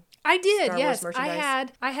any I did, Star Wars yes. merchandise?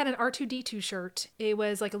 I had an R2D2 shirt. It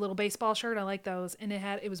was like a little baseball shirt. I like those. And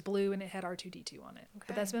it was blue and it had R2D2 on it.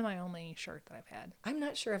 But that's been my only shirt that I've had. I'm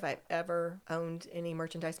not sure if I've ever owned any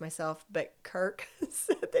merchandise myself, but Kirk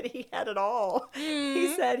said that he had it all.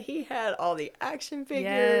 He said he had all the action figures.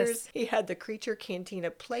 Yes. He had the Creature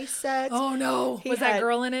Cantina play set. Oh no. He Was had- that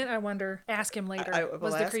girl in it? I wonder. Ask him later. I will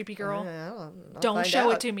Was the ask- creepy girl? I'll Don't find show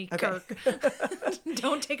out. it to me, Okay. Kirk.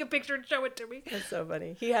 Don't take a picture and show it to me. That's so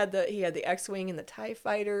funny. He had the X-Wing and the TIE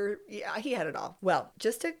Fighter. Yeah, he had it all. Well,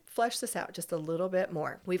 just to flesh this out just a little bit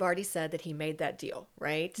more, we've already said that he made that deal,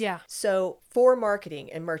 right? Yeah. So for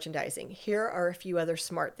marketing and merchandising, here are a few other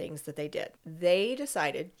smart things that they did. They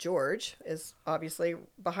decided, George is obviously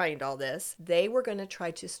behind all this, they were going to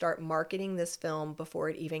try to start marketing this film before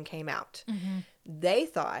it even came out. They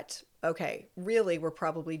thought okay, really, we're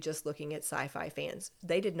probably just looking at sci-fi fans.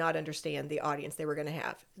 They did not understand the audience they were going to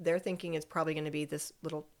have. They're thinking it's probably going to be this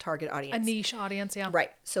little target audience. A niche audience, yeah.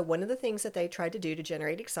 Right. So one of the things that they tried to do to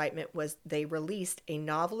generate excitement was they released a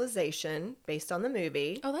novelization based on the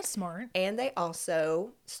movie. Oh, that's smart. And they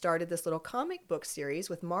also started this little comic book series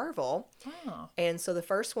with Marvel. Oh. And so the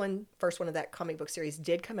first one of that comic book series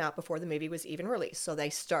did come out before the movie was even released. So they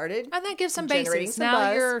started And that gives some generating basis. some Now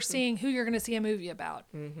buzz. you're seeing who you're going to see a movie about.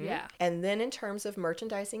 Yeah. And then in terms of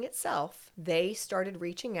merchandising itself, they started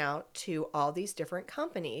reaching out to all these different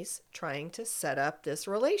companies trying to set up this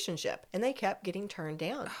relationship. And they kept getting turned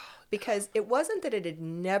down. Because it wasn't that it had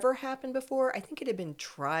never happened before. I think it had been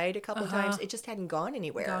tried a couple of times. It just hadn't gone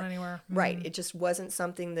anywhere. Right. It just wasn't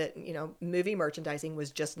something that, movie merchandising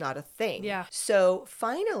was just not a thing. Yeah. So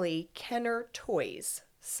finally, Kenner Toys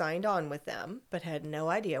signed on with them, but had no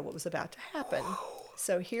idea what was about to happen.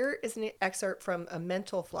 So here is an excerpt from a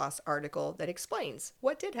Mental Floss article that explains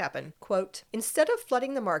what did happen. Quote, instead of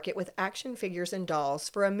flooding the market with action figures and dolls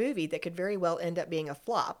for a movie that could very well end up being a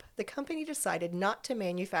flop, the company decided not to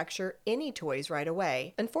manufacture any toys right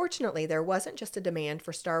away. Unfortunately, there wasn't just a demand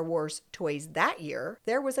for Star Wars toys that year.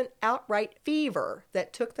 There was an outright fever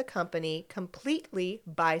that took the company completely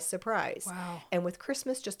by surprise. Wow. And with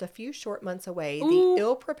Christmas just a few short months away, the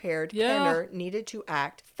ill-prepared Kenner needed to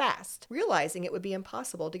act fast, realizing it would be impossible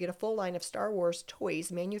to get a full line of Star Wars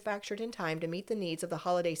toys manufactured in time to meet the needs of the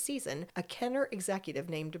holiday season. A Kenner executive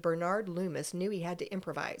named Bernard Loomis knew he had to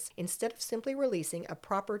improvise. Instead of simply releasing a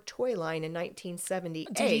proper toy line in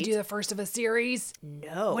 1978... Did he do the first of a series?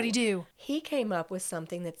 No. What'd he do? He came up with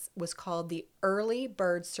something that was called the Early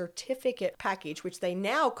Bird Certificate Package, which they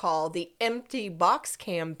now call the Empty Box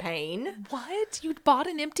Campaign. What? You bought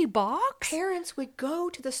an empty box? Parents would go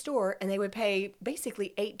to the store and they would pay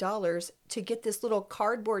basically $8 to get this little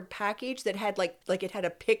cardboard package that had like it had a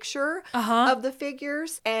picture of the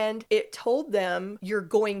figures, and it told them you're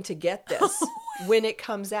going to get this when it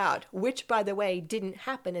comes out, which by the way didn't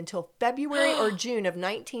happen until February or June of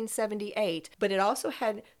 1978. But it also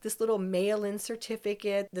had this little mail-in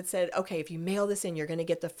certificate that said, okay, if you mail this in, you're going to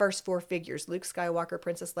get the first 4 figures: Luke Skywalker,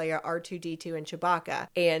 Princess Leia, R2-D2, and Chewbacca.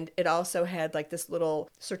 And it also had like this little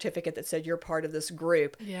certificate that said you're part of this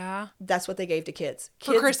group. Yeah. That's what they gave to kids.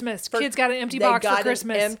 For Christmas. Kids got an empty box for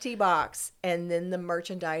Christmas. An empty box. And then the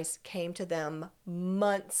merchandise came to them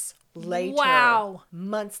months later. Wow.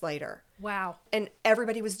 Months later. Wow. And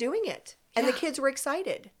everybody was doing it. And the kids were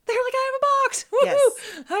excited. They're like, I have a box. Woo-hoo.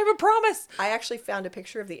 Yes. I have a promise. I actually found a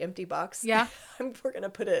picture of the empty box. Yeah. We're going to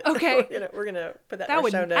put it. Okay. We're gonna put that in That our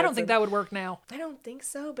would. show notes. I don't think that would work now. I don't think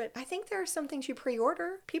so, but I think there are some things you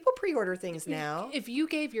pre-order. People pre-order things now. If you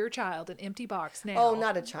gave your child an empty box now. Oh,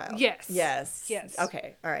 not a child. Yes. Yes. Yes.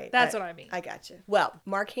 Okay. All right. That's what I mean. I got you. Well,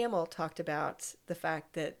 Mark Hamill talked about the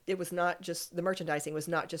fact that it was not just, the merchandising was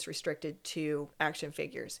not just restricted to action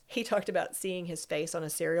figures. He talked about seeing his face on a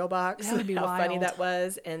cereal box. That would be how funny wild. that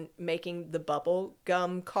was, and making the bubble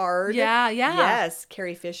gum card. Yeah, yeah. Yes.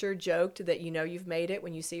 Carrie Fisher joked that you've made it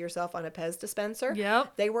when you see yourself on a Pez dispenser.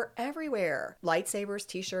 Yep. They were everywhere. Lightsabers,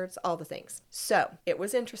 t-shirts, all the things. So it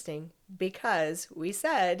was interesting because we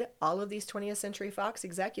said all of these 20th Century Fox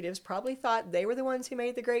executives probably thought they were the ones who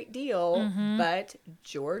made the great deal, but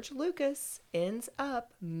George Lucas ends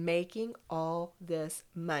up making all this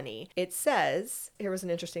money. It says, here was an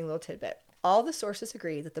interesting little tidbit. All the sources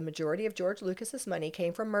agree that the majority of George Lucas's money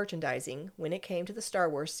came from merchandising when it came to the Star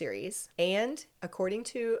Wars series. And according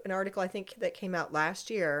to an article I think that came out last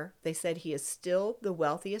year, they said he is still the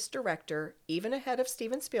wealthiest director, even ahead of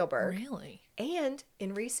Steven Spielberg. Really? And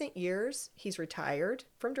in recent years, he's retired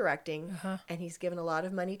from directing and he's given a lot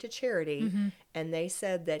of money to charity. And they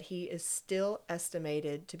said that he is still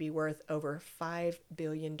estimated to be worth over $5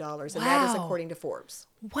 billion. And that is according to Forbes.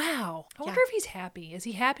 Wow. I wonder if he's happy. Is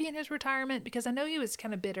he happy in his retirement? Because I know he was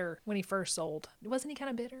kind of bitter when he first sold. Wasn't he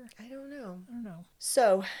kind of bitter? I don't know. I don't know.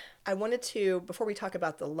 So I wanted to, before we talk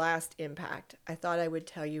about the last impact, I thought I would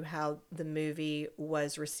tell you how the movie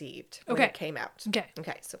was received when it came out.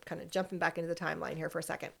 Okay, so kind of jumping back into the timeline here for a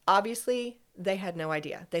second. Obviously, they had no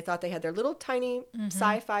idea. They thought they had their little tiny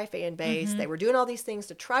sci-fi fan base. They were doing all these things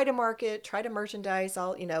to try to market, try to merchandise,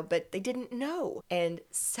 but they didn't know. And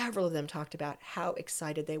several of them talked about how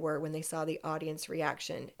excited they were when they saw the audience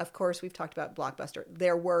reaction. Of course, we've talked about Blockbuster.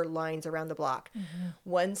 There were lines around the block.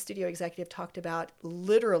 One studio executive talked about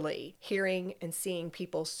literally hearing and seeing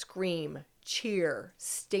people scream, cheer,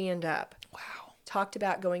 stand up. Wow. Talked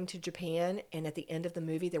about going to Japan, and at the end of the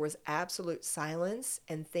movie, there was absolute silence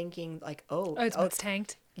and thinking like, It's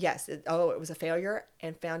tanked. Yes. It was a failure,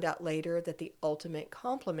 and found out later that the ultimate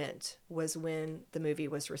compliment was when the movie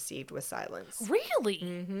was received with silence. Really?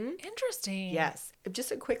 Mm-hmm. Interesting. Yes.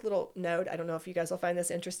 Just a quick little note. I don't know if you guys will find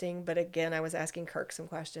this interesting, but again, I was asking Kirk some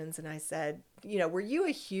questions, and I said, were you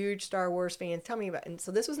a huge Star Wars fan? Tell me about it. And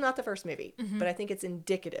so this was not the first movie, but I think it's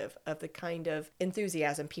indicative of the kind of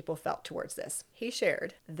enthusiasm people felt towards this. He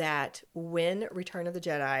shared that when Return of the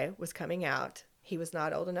Jedi was coming out, he was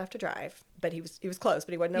not old enough to drive, but he was close,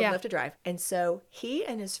 but he wasn't old enough to drive. And so he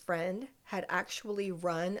and his friend had actually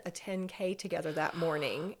run a 10K together that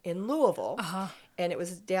morning in Louisville. And it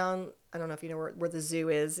was down, I don't know if you know where the zoo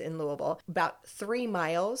is in Louisville, about 3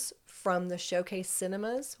 miles from the Showcase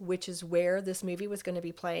Cinemas, which is where this movie was going to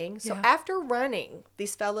be playing. So after running,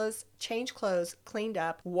 these fellas changed clothes, cleaned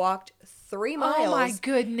up, walked 3 miles. Oh my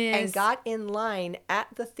goodness. And got in line at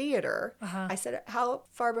the theater. I said, how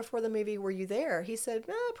far before the movie were you there? He said,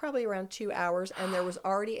 probably around 2 hours. And there was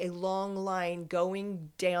already a long line going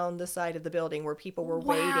down the side of the building where people were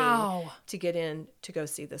waiting to get in to go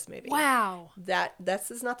see this movie. Wow.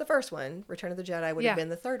 This is not the first one. Return of the Jedi would have been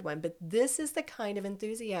the third one. But this is the kind of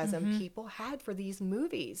enthusiasm people had for these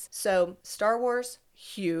movies. So Star Wars,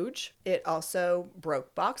 huge. It also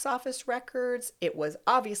broke box office records. It was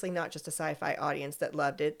obviously not just a sci-fi audience that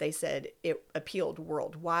loved it. They said it appealed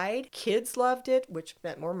worldwide. Kids loved it, which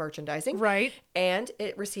meant more merchandising. Right. And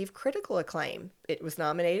it received critical acclaim. It was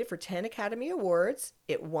nominated for 10 Academy Awards.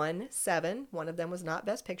 It won 7. One of them was not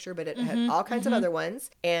Best Picture, but it had all kinds of other ones.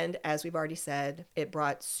 And as we've already said, it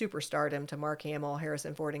brought superstardom to Mark Hamill,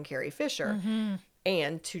 Harrison Ford, and Carrie Fisher.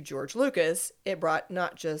 And to George Lucas, it brought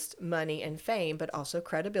not just money and fame, but also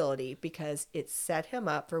credibility, because it set him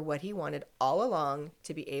up for what he wanted all along,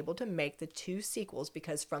 to be able to make the 2 sequels,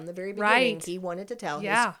 because from the very beginning, he wanted to tell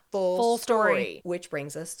his full story. Which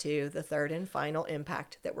brings us to the third and final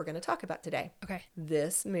impact that we're going to talk about today. Okay.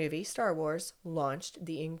 This movie, Star Wars, launched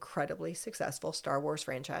the incredibly successful Star Wars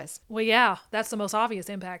franchise. Well, yeah, that's the most obvious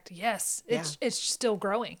impact. Yes, it's still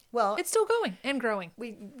growing. Well, it's still going and growing.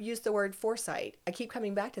 We use the word foresight. I keep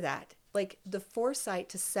coming back to that. Like the foresight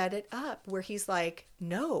to set it up where he's like,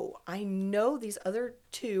 no, I know these other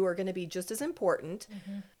 2 are going to be just as important.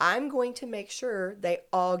 I'm going to make sure they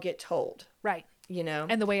all get told. Right.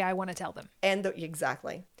 And the way I want to tell them.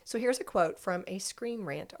 Exactly. So here's a quote from a Screen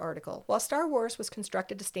Rant article. While Star Wars was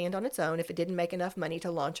constructed to stand on its own if it didn't make enough money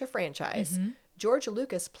to launch a franchise, George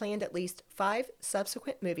Lucas planned at least 5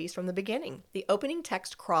 subsequent movies from the beginning. The opening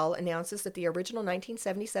text crawl announces that the original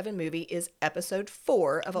 1977 movie is episode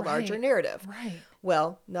 4 of a larger narrative. Right.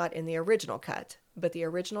 Well, not in the original cut, but the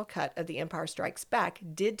original cut of The Empire Strikes Back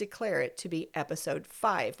did declare it to be episode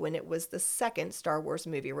 5 when it was the second Star Wars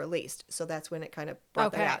movie released. So that's when it kind of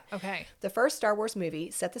brought that out. Okay. The first Star Wars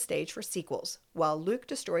movie set the stage for sequels. While Luke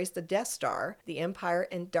destroys the Death Star, the Empire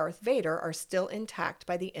and Darth Vader are still intact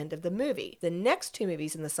by the end of the movie. The next 2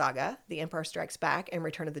 movies in the saga, The Empire Strikes Back and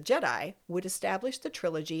Return of the Jedi, would establish the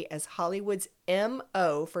trilogy as Hollywood's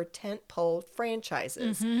MO for tentpole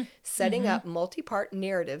franchises. Setting up multi-part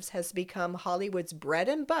narratives has become Hollywood's bread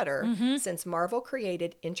and butter since Marvel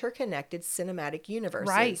created interconnected cinematic universes.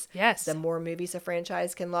 Right, yes. The more movies a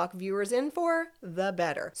franchise can lock viewers in for, the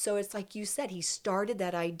better. So it's like you said, he started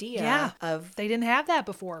that idea of... They didn't have that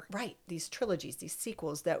before. Right. These trilogies, these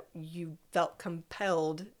sequels that you felt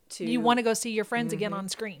compelled to... You want to go see your friends again on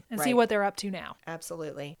screen and see what they're up to now.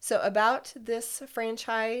 Absolutely. So about this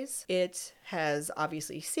franchise, it has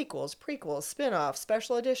obviously sequels, prequels, spin-offs,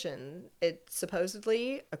 special edition. It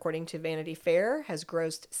supposedly, according to Vanity Fair, has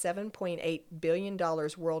grossed $7.8 billion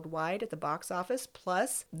worldwide at the box office.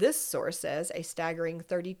 Plus, this source says a staggering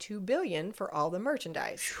 $32 billion for all the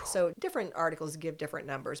merchandise. So different articles give different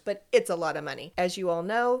numbers, but it's a lot of money. As you all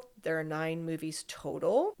know, there are 9 movies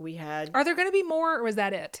total. Are there going to be more, or was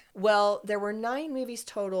that it? Well, there were 9 movies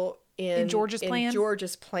total in George's plan?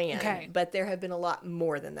 George's plan. Okay. But there have been a lot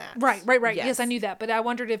more than that. Right. Yes, I knew that. But I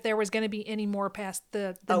wondered if there was going to be any more past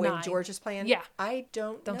the 9. In George's plan? Yeah. I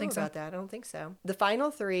don't know think so. about that. I don't think so. The final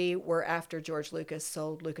 3 were after George Lucas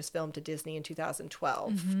sold Lucasfilm to Disney in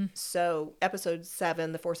 2012. So episode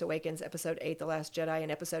 7, The Force Awakens, episode 8, The Last Jedi,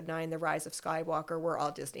 and episode 9, The Rise of Skywalker were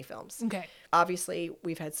all Disney films. Okay. Obviously,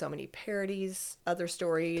 we've had so many parodies, other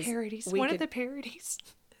stories. One of the parodies.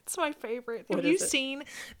 It's my favorite. Have you seen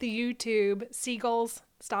the YouTube Seagulls?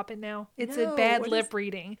 Stop it now. It's No, a bad what lip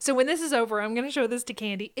reading. So when this is over, I'm going to show this to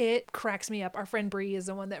Candy. It cracks me up. Our friend Bree is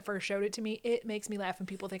the one that first showed it to me. It makes me laugh and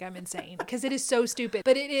people think I'm insane because it is so stupid.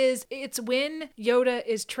 But it's when Yoda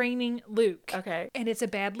is training Luke. Okay. And it's a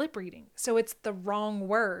bad lip reading. So it's the wrong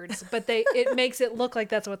words, but it makes it look like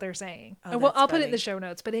that's what they're saying. Oh, And well, that's I'll put it in funny. the show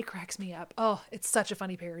notes, but it cracks me up. Oh, it's such a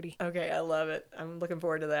funny parody. Okay, I love it. I'm looking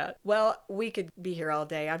forward to that. Well, we could be here all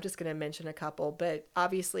day. I'm just going to mention a couple, but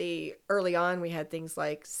obviously early on we had things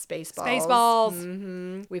like Spaceballs.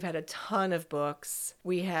 Spaceballs. We've had a ton of books.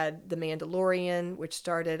 We had The Mandalorian, which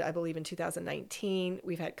started, I believe, in 2019.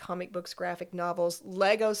 We've had comic books, graphic novels,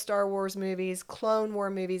 Lego Star Wars movies, Clone War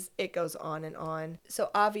movies. It goes on and on. So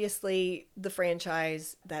obviously the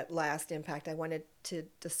franchise, that last impact I wanted to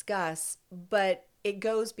discuss, but it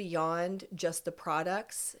goes beyond just the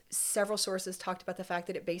products. Several sources talked about the fact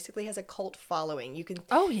that it basically has a cult following. You can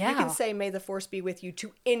you can say "May the Force be with you"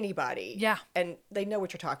 to anybody. Yeah. And they know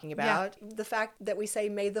what you're talking about. The fact that we say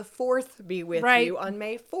 "May the 4th be with Right. you" on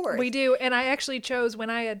May 4th. We do. And I actually chose,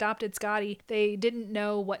 when I adopted Scotty, they didn't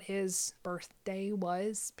know what his birthday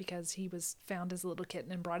was because he was found as a little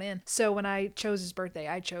kitten and brought in. So when I chose his birthday,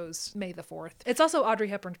 I chose May the 4th. It's also Audrey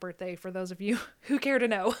Hepburn's birthday for those of you who care to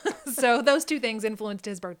know. So those two things influenced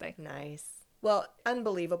his birthday. Nice. Well,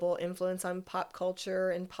 unbelievable influence on pop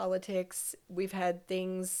culture and politics. We've had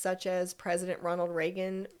things such as President Ronald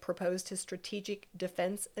Reagan proposed his Strategic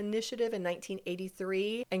Defense Initiative in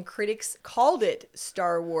 1983, and critics called it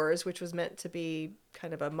Star Wars, which was meant to be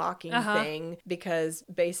kind of a mocking thing because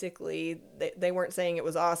basically they weren't saying it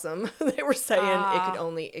was awesome. They were saying it could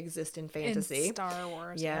only exist in fantasy. In Star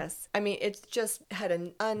Wars. Yes. I mean, it's just had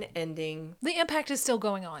an unending... The impact is still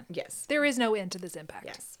going on. Yes. There is no end to this impact.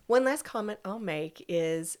 Yes. One last comment I'll make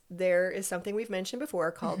is there is something we've mentioned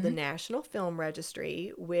before called the National Film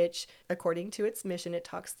Registry, which, according to its mission, it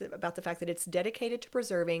talks about the fact that it's dedicated to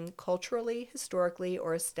preserving culturally, historically,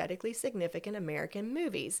 or aesthetically significant American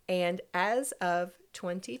movies. And as of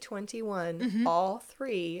 2021, all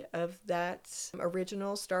 3 of that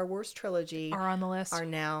original Star Wars trilogy Are on the list. are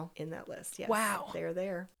now in that list. Yes. Wow. They're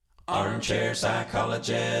there. Armchair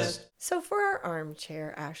Psychologist. So for our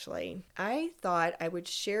armchair, Ashley, I thought I would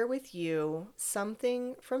share with you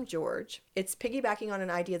something from George. It's piggybacking on an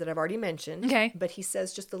idea that I've already mentioned. Okay. But he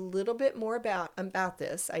says just a little bit more about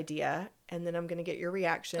this idea, and then I'm going to get your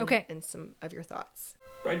reaction Okay. and some of your thoughts.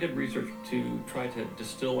 I did research to try to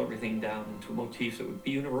distill everything down into motifs that would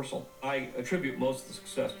be universal. I attribute most of the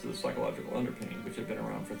success to the psychological underpinning, which have been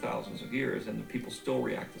around for thousands of years, and the people still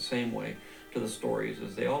react the same way to the stories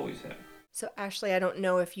as they always have. So, Ashley, I don't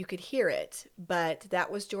know if you could hear it, but that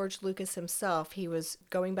was George Lucas himself. He was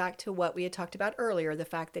going back to what we had talked about earlier, the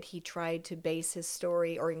fact that he tried to base his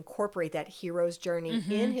story or incorporate that hero's journey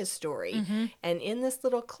in his story. And in this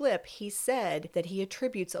little clip, he said that he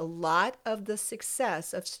attributes a lot of the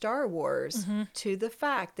success of Star Wars to the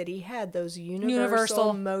fact that he had those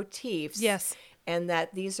universal motifs. Yes. And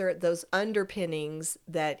that these are those underpinnings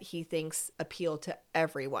that he thinks appeal to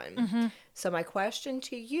everyone. So my question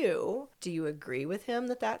to you, do you agree with him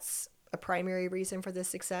that that's a primary reason for this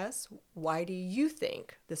success? Why do you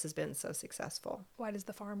think this has been so successful? Why does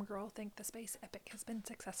the farm girl think the space epic has been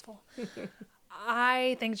successful?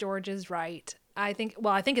 I think George is right. I think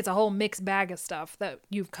it's a whole mixed bag of stuff that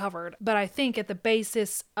you've covered, but I think at the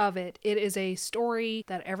basis of it, it is a story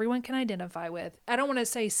that everyone can identify with. I don't want to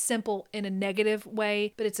say simple in a negative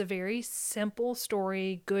way, but it's a very simple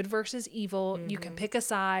story, good versus evil. You can pick a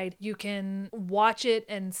side, you can watch it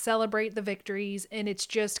and celebrate the victories, and it's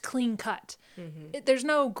just clean cut. There's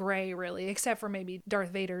no gray really, except for maybe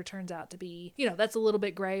Darth Vader turns out to be, that's a little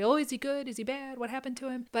bit gray. Oh, is he good? Is he bad? What happened to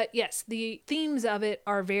him? But yes, the themes of it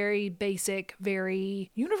are very basic,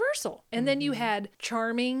 very universal. And then you had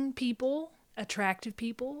charming people, attractive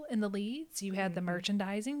people in the leads. You had the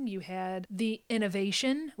merchandising. You had the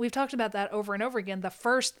innovation. We've talked about that over and over again. The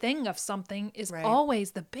first thing of something is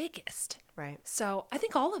always the biggest. Right. So I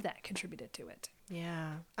think all of that contributed to it.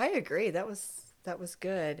 Yeah, I agree. That was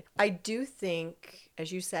good. I do think,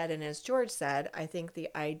 as you said, and as George said, I think the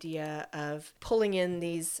idea of pulling in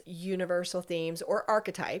these universal themes or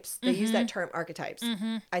archetypes, they use that term archetypes.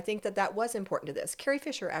 I think that was important to this. Carrie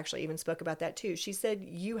Fisher actually even spoke about that too. She said,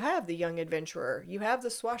 you have the young adventurer, you have the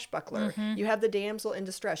swashbuckler, you have the damsel in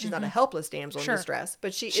distress. She's not a helpless damsel in distress,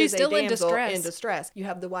 but she's is still a damsel in distress. You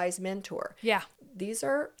have the wise mentor. Yeah. These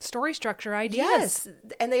are Story structure ideas. Yes,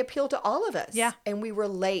 and they appeal to all of us. Yeah. And we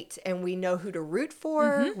relate, and we know who to root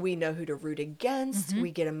for. We know who to root against.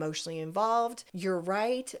 We get emotionally involved. You're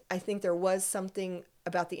right. I think there was something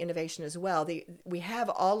about the innovation as well. We have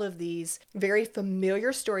all of these very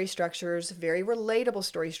familiar story structures, very relatable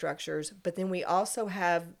story structures, but then we also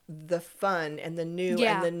have the fun and the new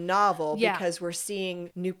and the novel because we're seeing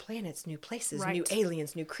new planets, new places, new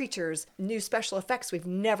aliens, new creatures, new special effects we've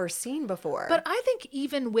never seen before. But I think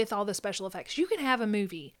even with all the special effects, you can have a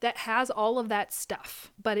movie that has all of that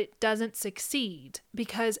stuff, but it doesn't succeed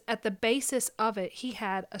because at the basis of it, he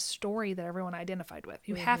had a story that everyone identified with.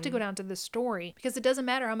 You have to go down to the story because it doesn't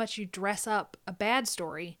matter how much you dress up a bad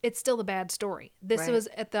story, it's still a bad story. This was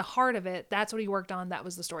at the heart of it. That's what he worked on. That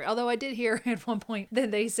was the story. Although I did hear at one point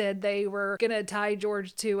that they said they were going to tie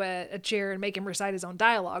George to a chair and make him recite his own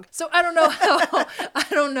dialogue. So I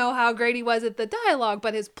don't know how great he was at the dialogue,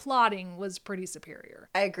 but his plotting was pretty superior.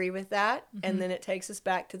 I agree with that. And then it takes us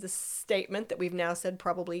back to the statement that we've now said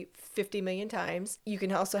probably 50 million times. You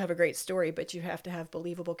can also have a great story, but you have to have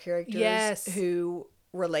believable characters who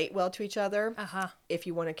relate well to each other if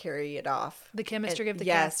you want to carry it off. The chemistry of the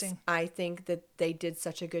casting. casting. I think that they did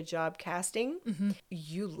such a good job casting.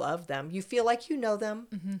 You love them. You feel like you know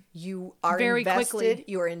them. You are Very invested. quickly.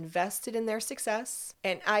 You are invested in their success.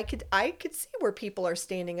 And I could see where people are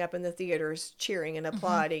standing up in the theaters cheering and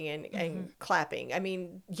applauding and clapping. I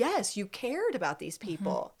mean, yes, you cared about these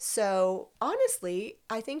people. So honestly,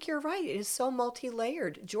 I think you're right. It is so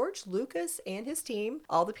multi-layered. George Lucas and his team,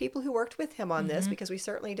 all the people who worked with him on this, because we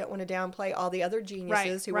certainly don't want to downplay all the other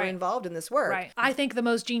geniuses who were involved in this work. Right. I think the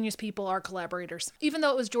most genius people are collaborators. Even though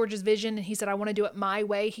it was George's vision and he said, I want to do it my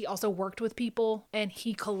way, he also worked with people and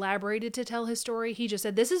he collaborated to tell his story. He just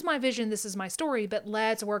said, this is my vision, this is my story, but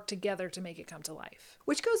let's work together to make it come to life.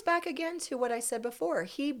 Which goes back again to what I said before.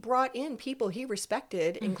 He brought in people he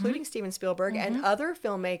respected, including Steven Spielberg and other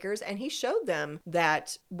filmmakers, and he showed them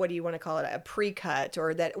that, what do you want to call it, a pre-cut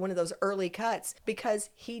or that one of those early cuts, because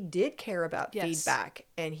he did care about feedback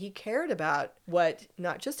and he cared about what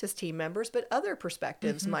not just his team members, but other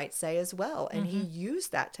perspectives might say as well. And he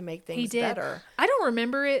used that to make things better. I don't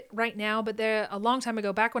remember it right now, but a long time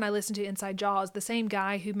ago, back when I listened to Inside Jaws, the same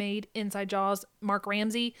guy who made Inside Jaws, Mark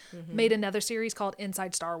Ramsey, made another series called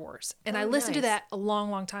Inside Star Wars. And I listened to that a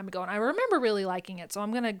long, long time ago. And I remember really liking it. So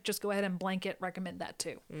I'm going to just go ahead and blanket recommend that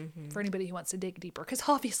too for anybody who wants to dig deeper. Because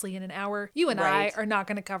obviously in an hour, you and I are not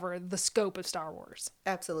going to cover the scope of Star Wars.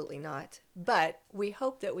 Absolutely not. But we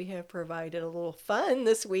hope that we have provided a little fun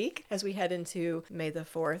this week as we head into May the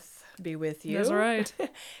 4th be with you. That's right.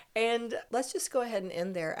 And let's just go ahead and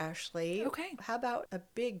end there, Ashley. Okay. How about a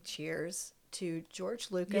big cheers to George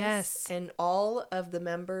Lucas and all of the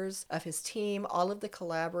members of his team, all of the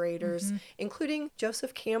collaborators, including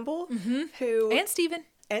Joseph Campbell, who... And Steven.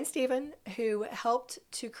 Who helped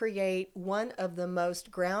to create one of the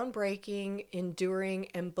most groundbreaking, enduring,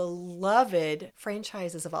 and beloved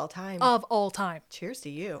franchises of all time. Of all time. Cheers to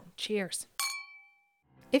you. Cheers.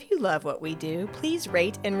 If you love what we do, please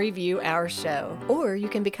rate and review our show. Or you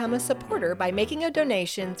can become a supporter by making a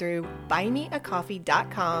donation through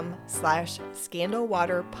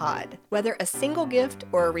buymeacoffee.com/scandalwaterpod. Whether a single gift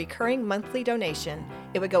or a recurring monthly donation,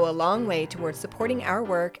 it would go a long way towards supporting our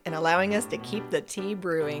work and allowing us to keep the tea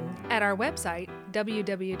brewing. At our website,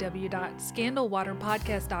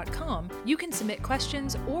 www.scandalwaterpodcast.com, you can submit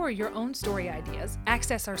questions or your own story ideas,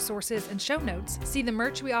 access our sources and show notes, see the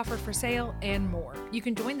merch we offer for sale, and more. You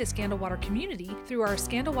can join the Scandal Water community through our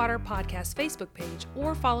Scandal Water Podcast Facebook page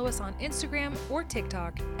or follow us on Instagram or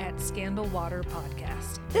TikTok at Scandal Water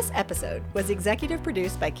Podcast. This episode was executive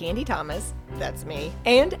produced by Candy Thomas, that's me,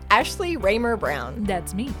 and Ashley Raymer Brown.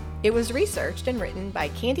 That's me. It was researched and written by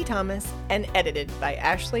Candy Thomas and edited by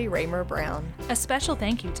Ashley Raymer Brown. A special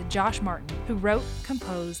thank you to Josh Martin, who wrote,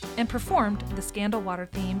 composed, and performed the Scandal Water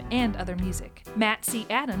theme and other music. Matt C.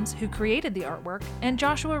 Adams, who created the artwork, and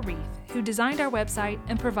Joshua Reith, who designed our website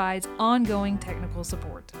and provides ongoing technical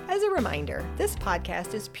support. As a reminder, this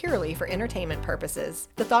podcast is purely for entertainment purposes.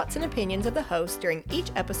 The thoughts and opinions of the host during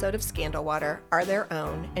each episode of Scandal Water are their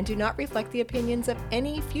own and do not reflect the opinions of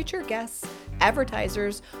any future guests,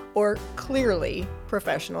 advertisers, or clearly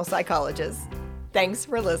professional psychologists. Thanks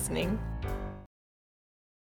for listening.